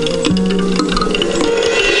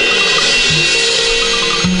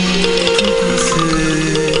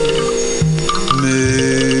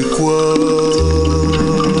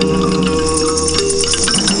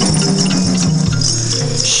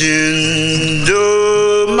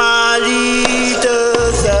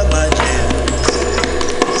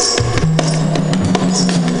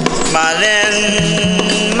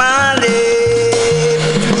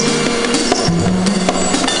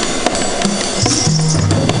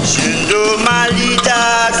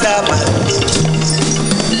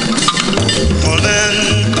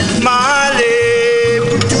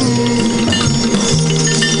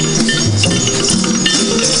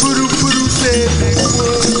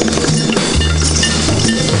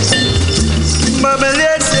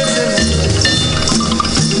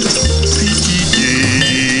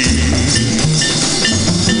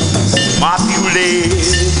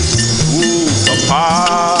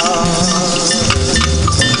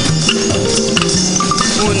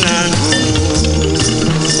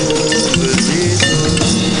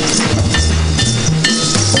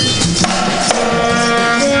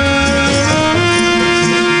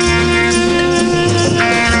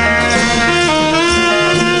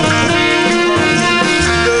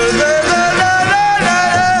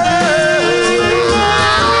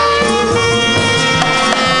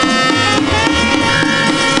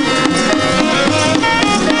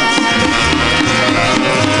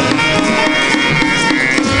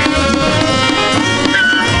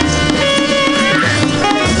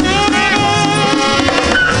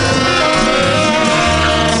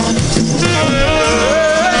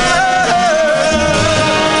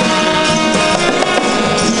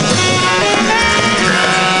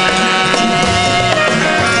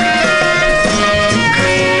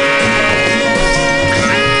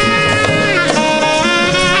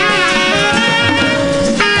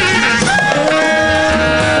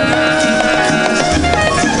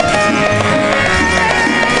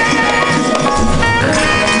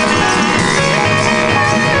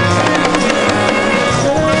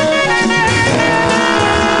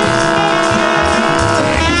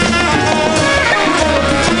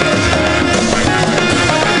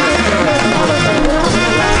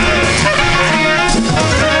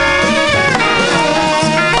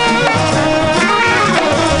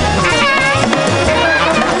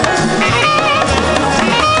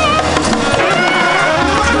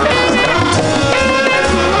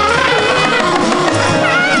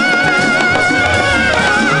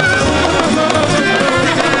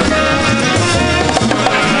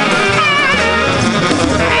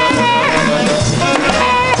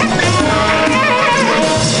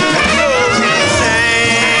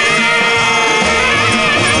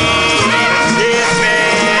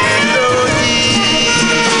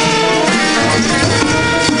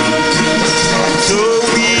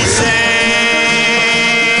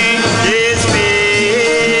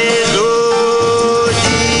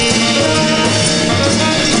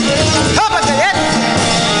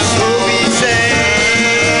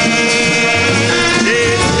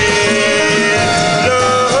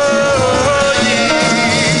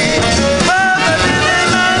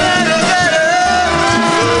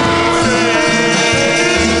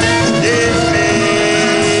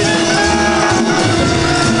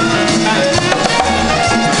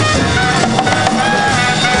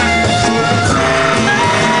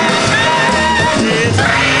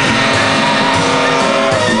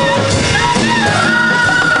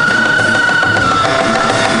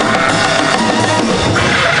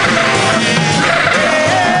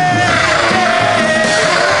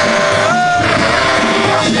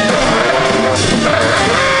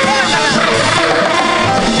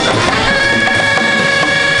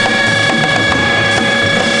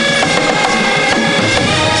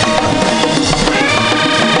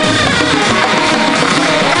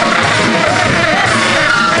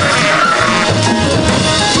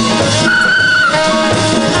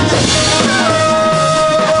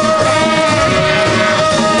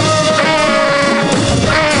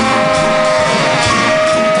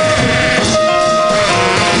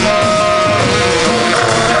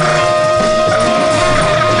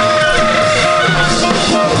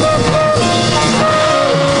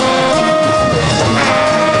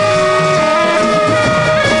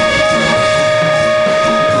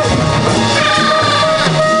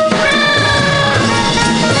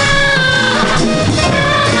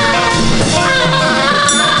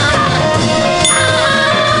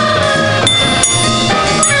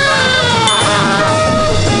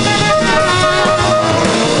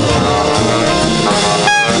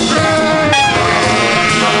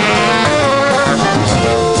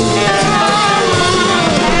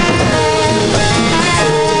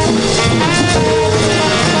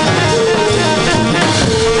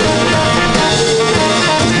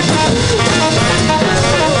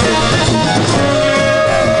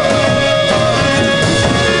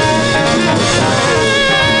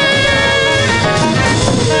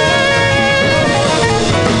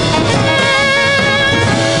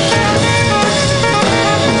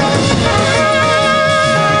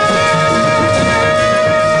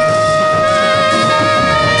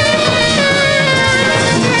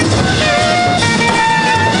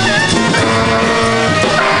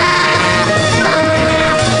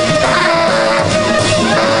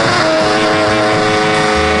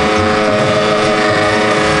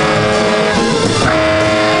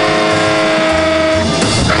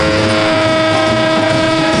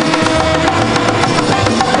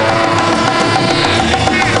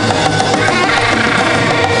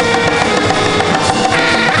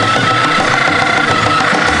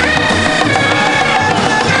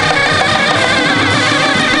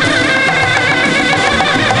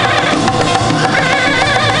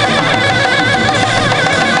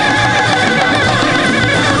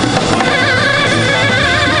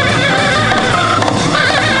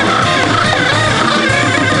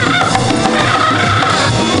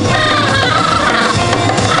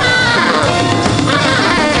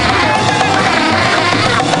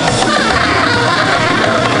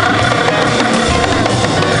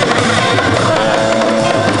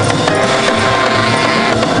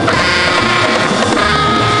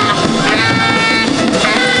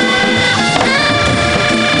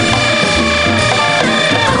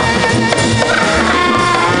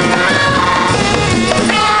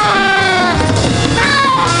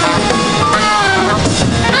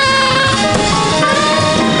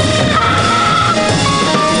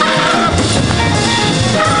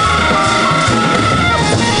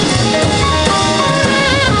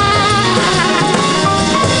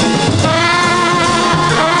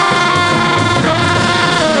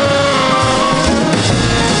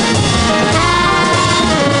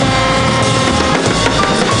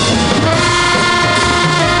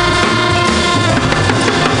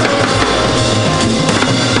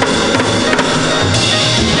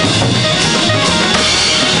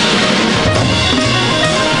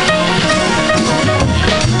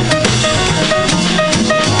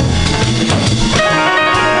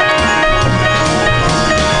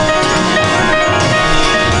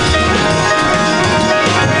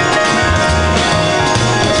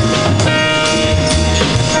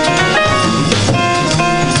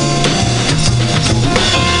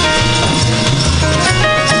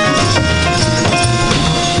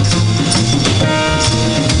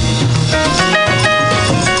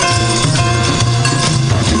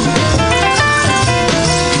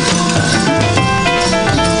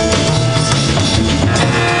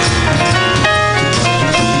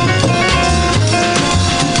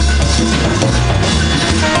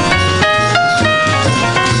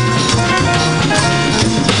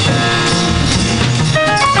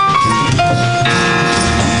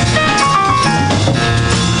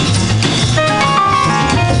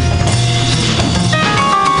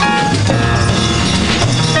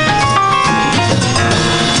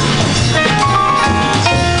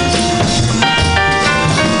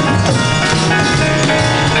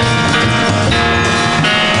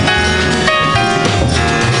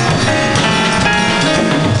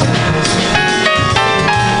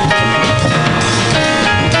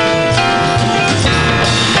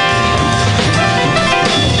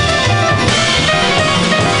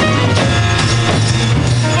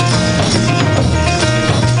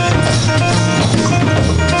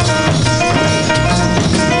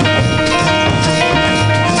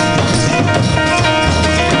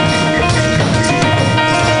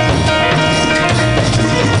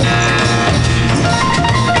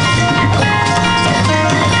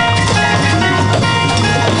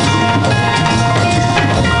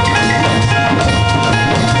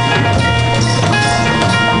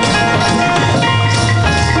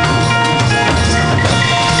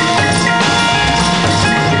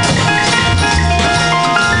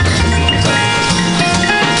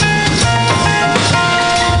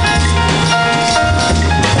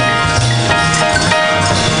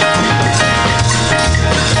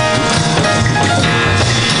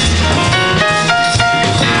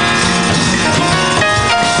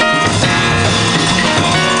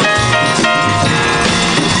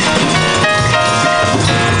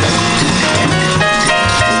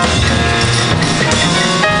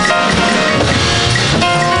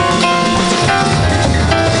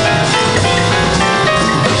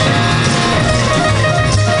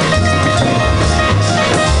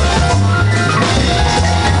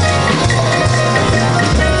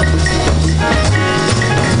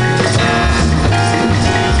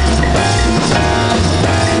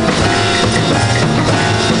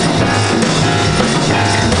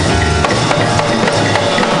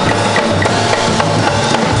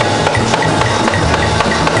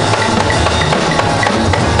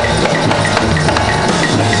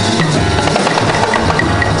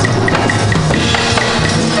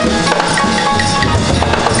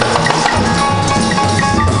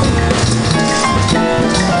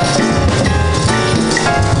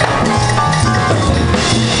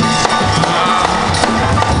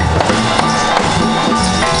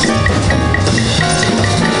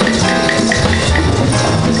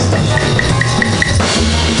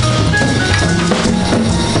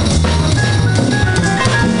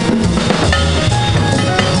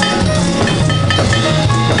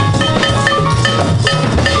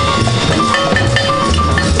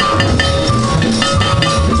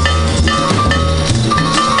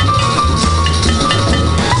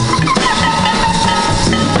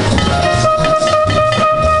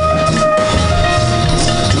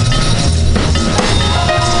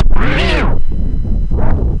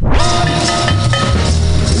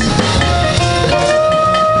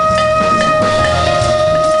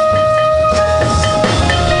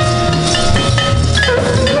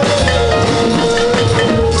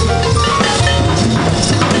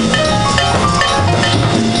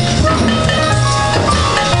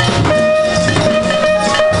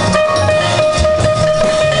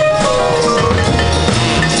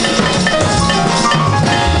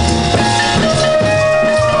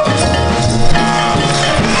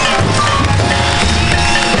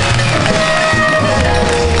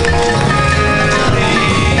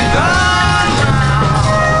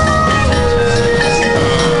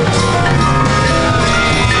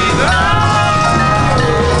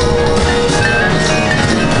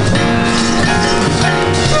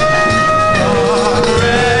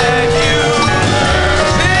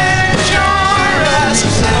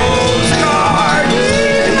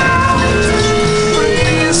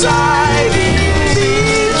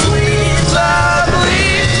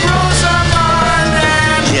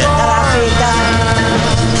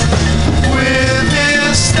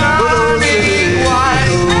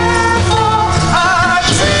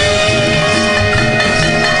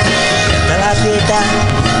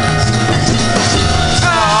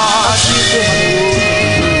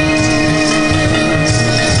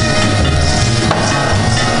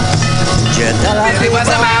 Billy was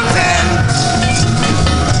a mountain.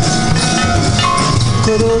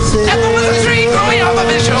 Apple was a tree growing off of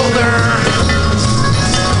his shoulder.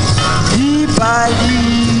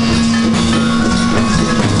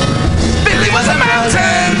 Billy was a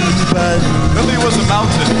mountain. Billy was a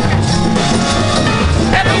mountain.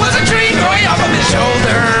 Apple was a tree growing off of his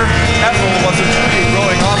shoulder. Apple was a tree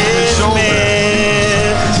growing off of his shoulder.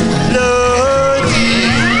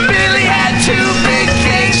 Billy had two big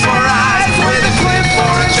cakes for eyes with a clip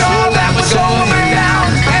for a jaw that was over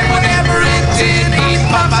down. And whenever it did, he'd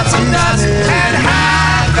pump out some dust and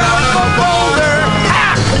hack up a boulder.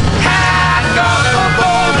 Hack up a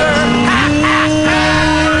boulder.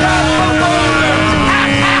 Hack up a boulder.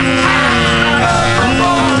 Hack up a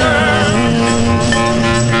boulder.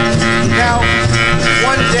 Now,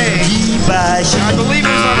 one day, I believe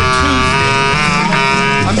it was on a Tuesday,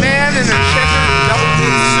 a man in a checkered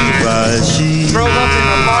velvet suit drove up in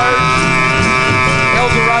a large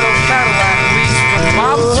Eldorado Cadillac leased from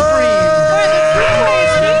Bob Spreen.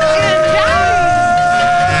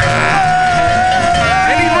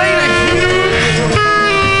 And he laid a huge,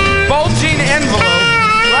 bulging envelope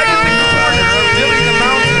right in the corner of Billy the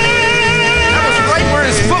Mountain. That was right where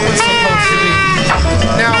his foot was supposed to be.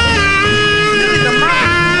 Now, Billy the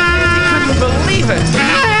Mountain, he couldn't believe it.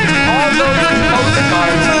 All those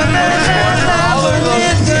postcards, all of those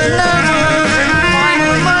tears, and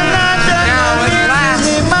finally, now at last,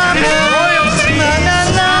 royalty.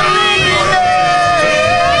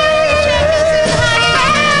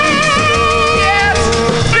 Yes,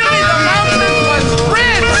 Billy the Mountain was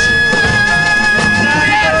rich.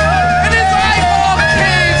 Yes, and his eyeball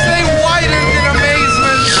caves, they widened in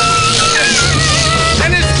amazement.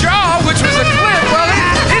 And his jaw, which was a cliff, well,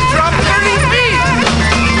 it dropped 30 feet.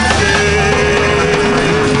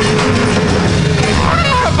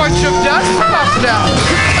 A bunch of dust puffed out.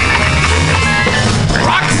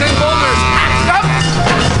 Rocks and boulders hacked up,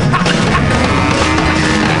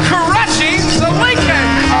 crushing the Lincoln.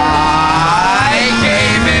 I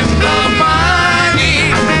gave him the money.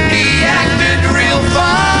 He acted real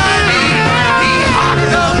funny. He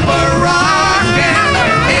hocked up a rock and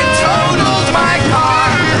it totaled my car.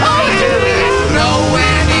 Oh, do you know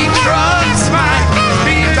any trucks might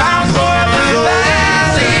be bound for the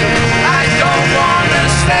valley? I don't want to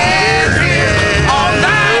stand here all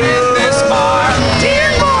night in this bar. Dear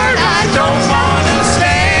Lord, I don't want to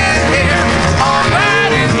stand here all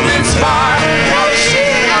night in this bar. Oh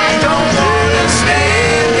shit, I don't want to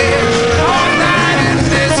stand here all night in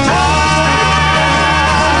this bar.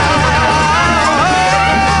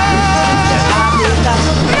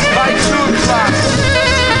 By 2 o'clock,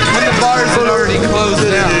 when the bars had already closed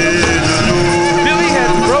down, Billy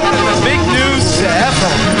had broken the big news to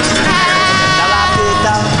Ethel.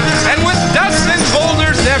 And with dust and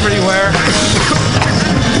boulders everywhere,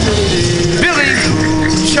 Billy,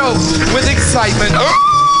 choked with excitement,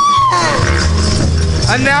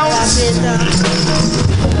 announced,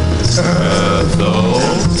 Ethel,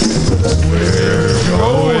 we're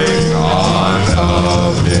going on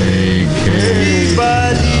a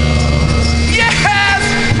vacation. Yes!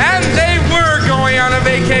 And they were going on a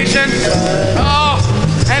vacation. Oh,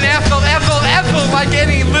 and Ethel, like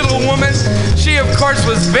any little woman, she of course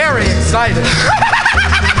was very excited.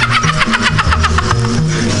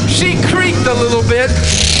 She creaked a little bit,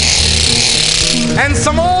 and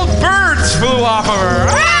some old birds flew off of her.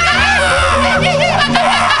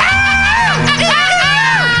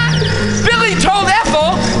 Billy told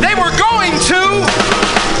Ethel they were going to...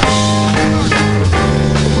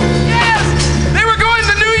 Yes! They were going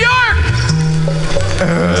to New York!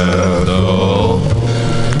 Ethel,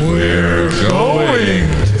 we're going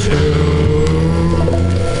to...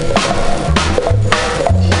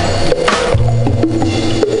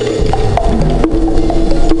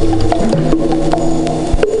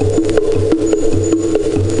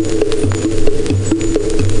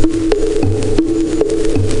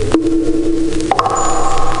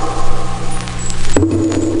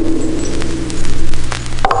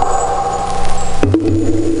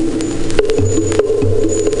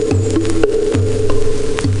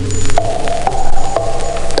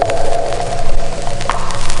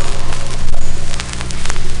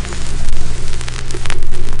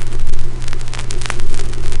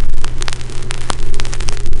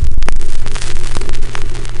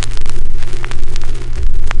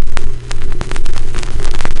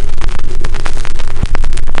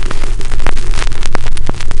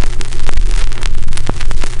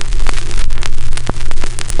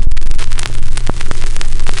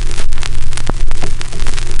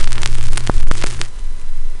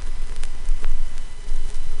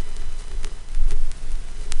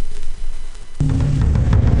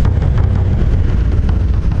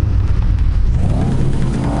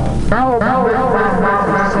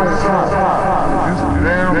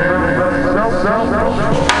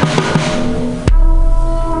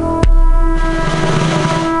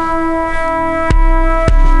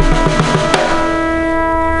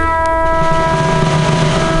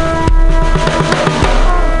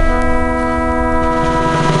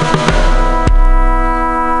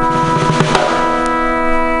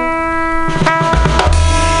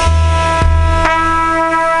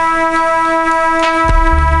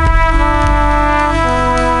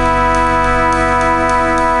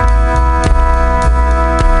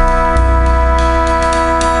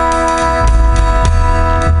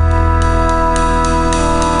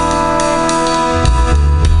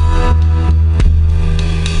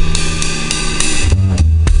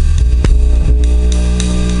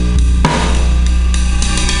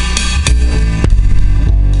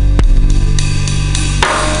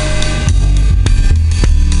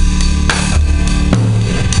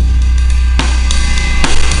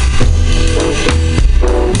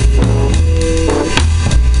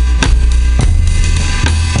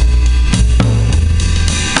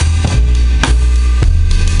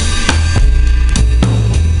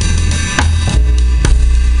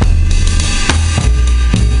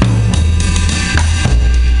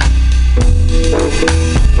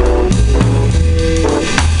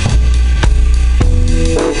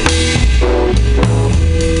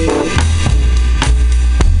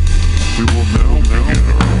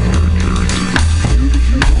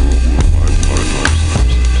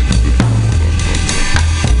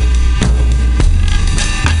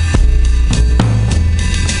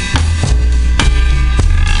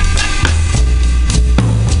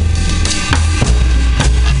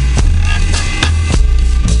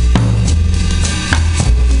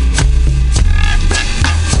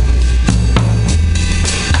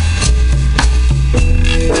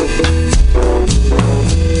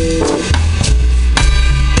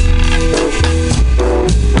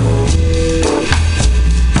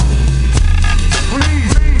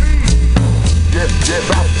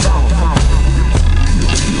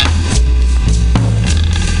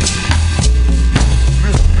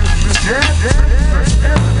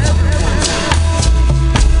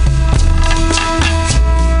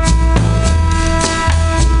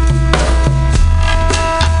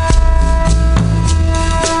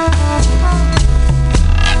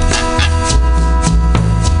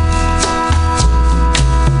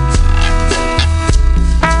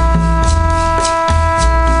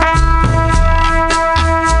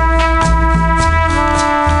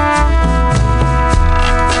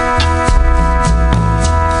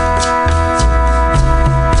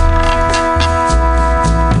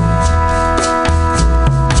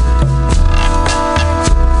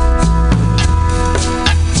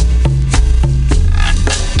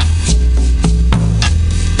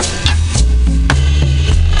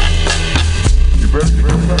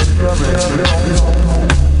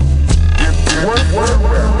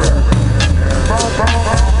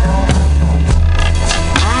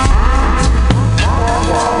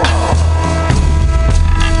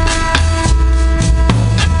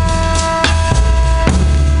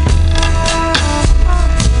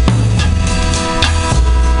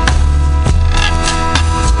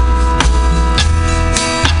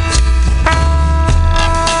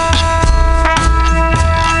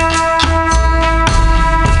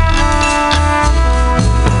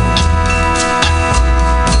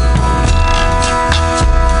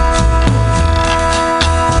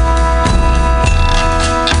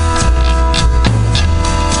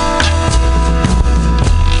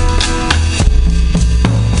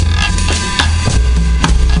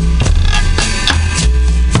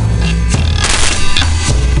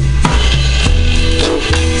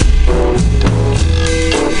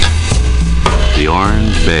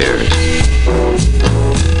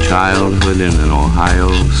 childhood in an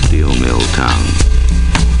Ohio steel mill town.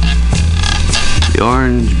 The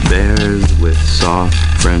orange bears with soft,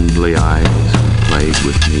 friendly eyes played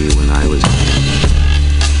with me when I was 10.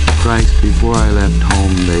 Christ, before I left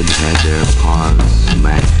home, they'd had their paws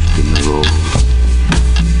smashed in the road,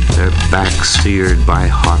 their backs seared by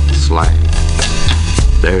hot slag,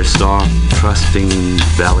 their soft, trusting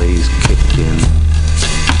bellies kicked in,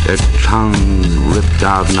 their tongues ripped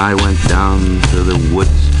out, and I went down to the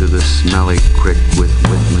woods to the smelly creek with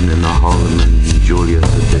Whitman in the Holloman and Julius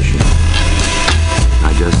edition.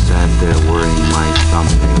 I just sat there worrying my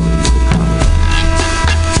thumbnail into the cover.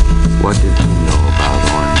 What did he know about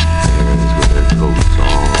orange bears with their coats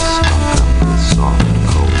all stunk up with soft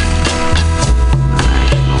cold? The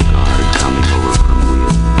National Guard coming over from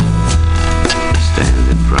Wheeling to stand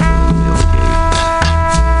in front of the mill gates.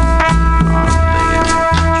 Long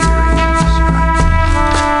bayonet, jeering.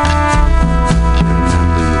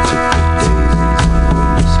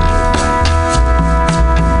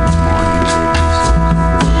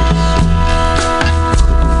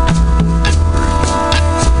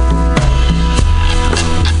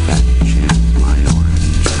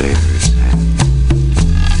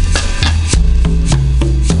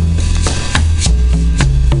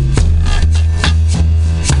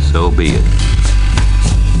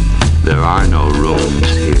 There are no rooms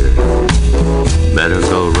here. Better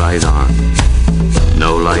go right on.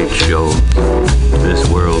 No light shows. This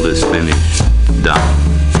world is finished. Done.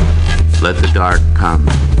 Let the dark come.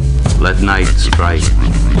 Let night strike.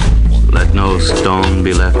 Let no stone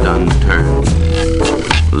be left unturned.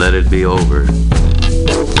 Let it be over.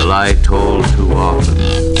 The lie told too often.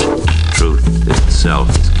 Truth itself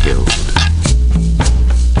is killed.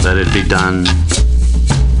 Let it be done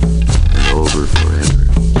and over forever.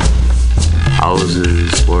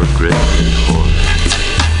 Houses for grit and horror.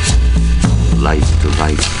 Light to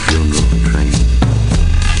light funeral train.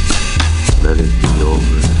 Let it be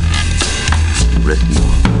over. Written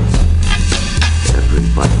on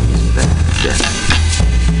everybody's bad death.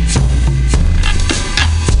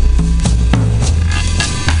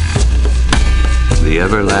 The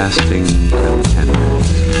everlasting contenders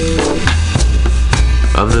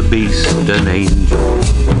of the beast and angel,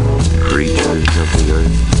 creatures of the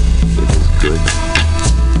earth, it is good.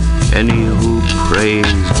 Any who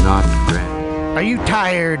praise not grant. Are you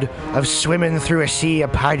tired of swimming through a sea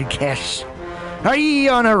of podcasts? Are ye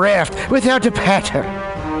on a raft without a paddle?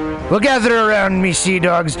 Well, gather around me, sea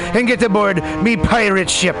dogs, and get aboard me pirate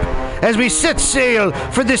ship as we set sail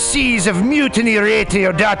for the seas of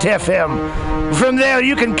MutinyRadio.fm. From there,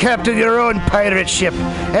 you can captain your own pirate ship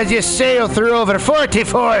as you sail through over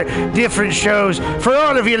 44 different shows for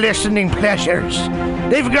all of your listening pleasures.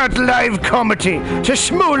 They've got live comedy to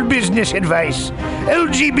small business advice,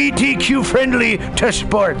 LGBTQ friendly to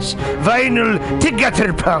sports, vinyl to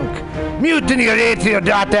gutter punk.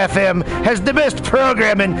 MutinyRadio.fm has the best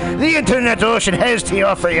programming the internet ocean has to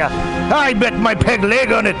offer you. I bet my peg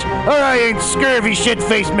leg on it, or I ain't scurvy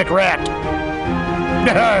shit-faced McRat.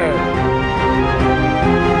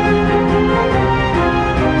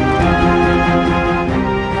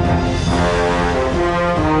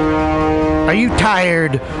 Are you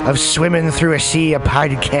tired of swimming through a sea of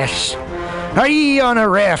podcasts? Are ye on a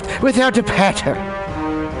raft without a paddle?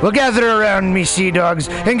 Well, gather around me, sea dogs,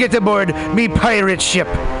 and get aboard me pirate ship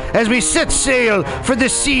as we set sail for the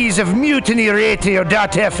seas of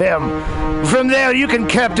MutinyRadio.fm. From there, you can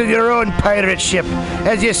captain your own pirate ship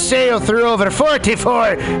as you sail through over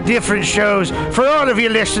 44 different shows for all of your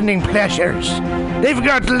listening pleasures. They've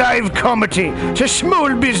got live comedy to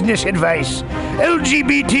small business advice,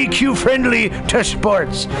 LGBTQ friendly to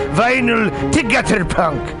sports, vinyl to gutter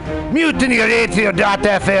punk.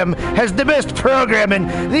 MutinyRadio.fm has the best programming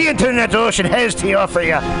the internet ocean has to offer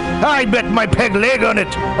you. I bet my peg leg on it,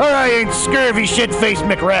 or I ain't scurvy shit-faced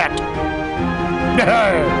McRat.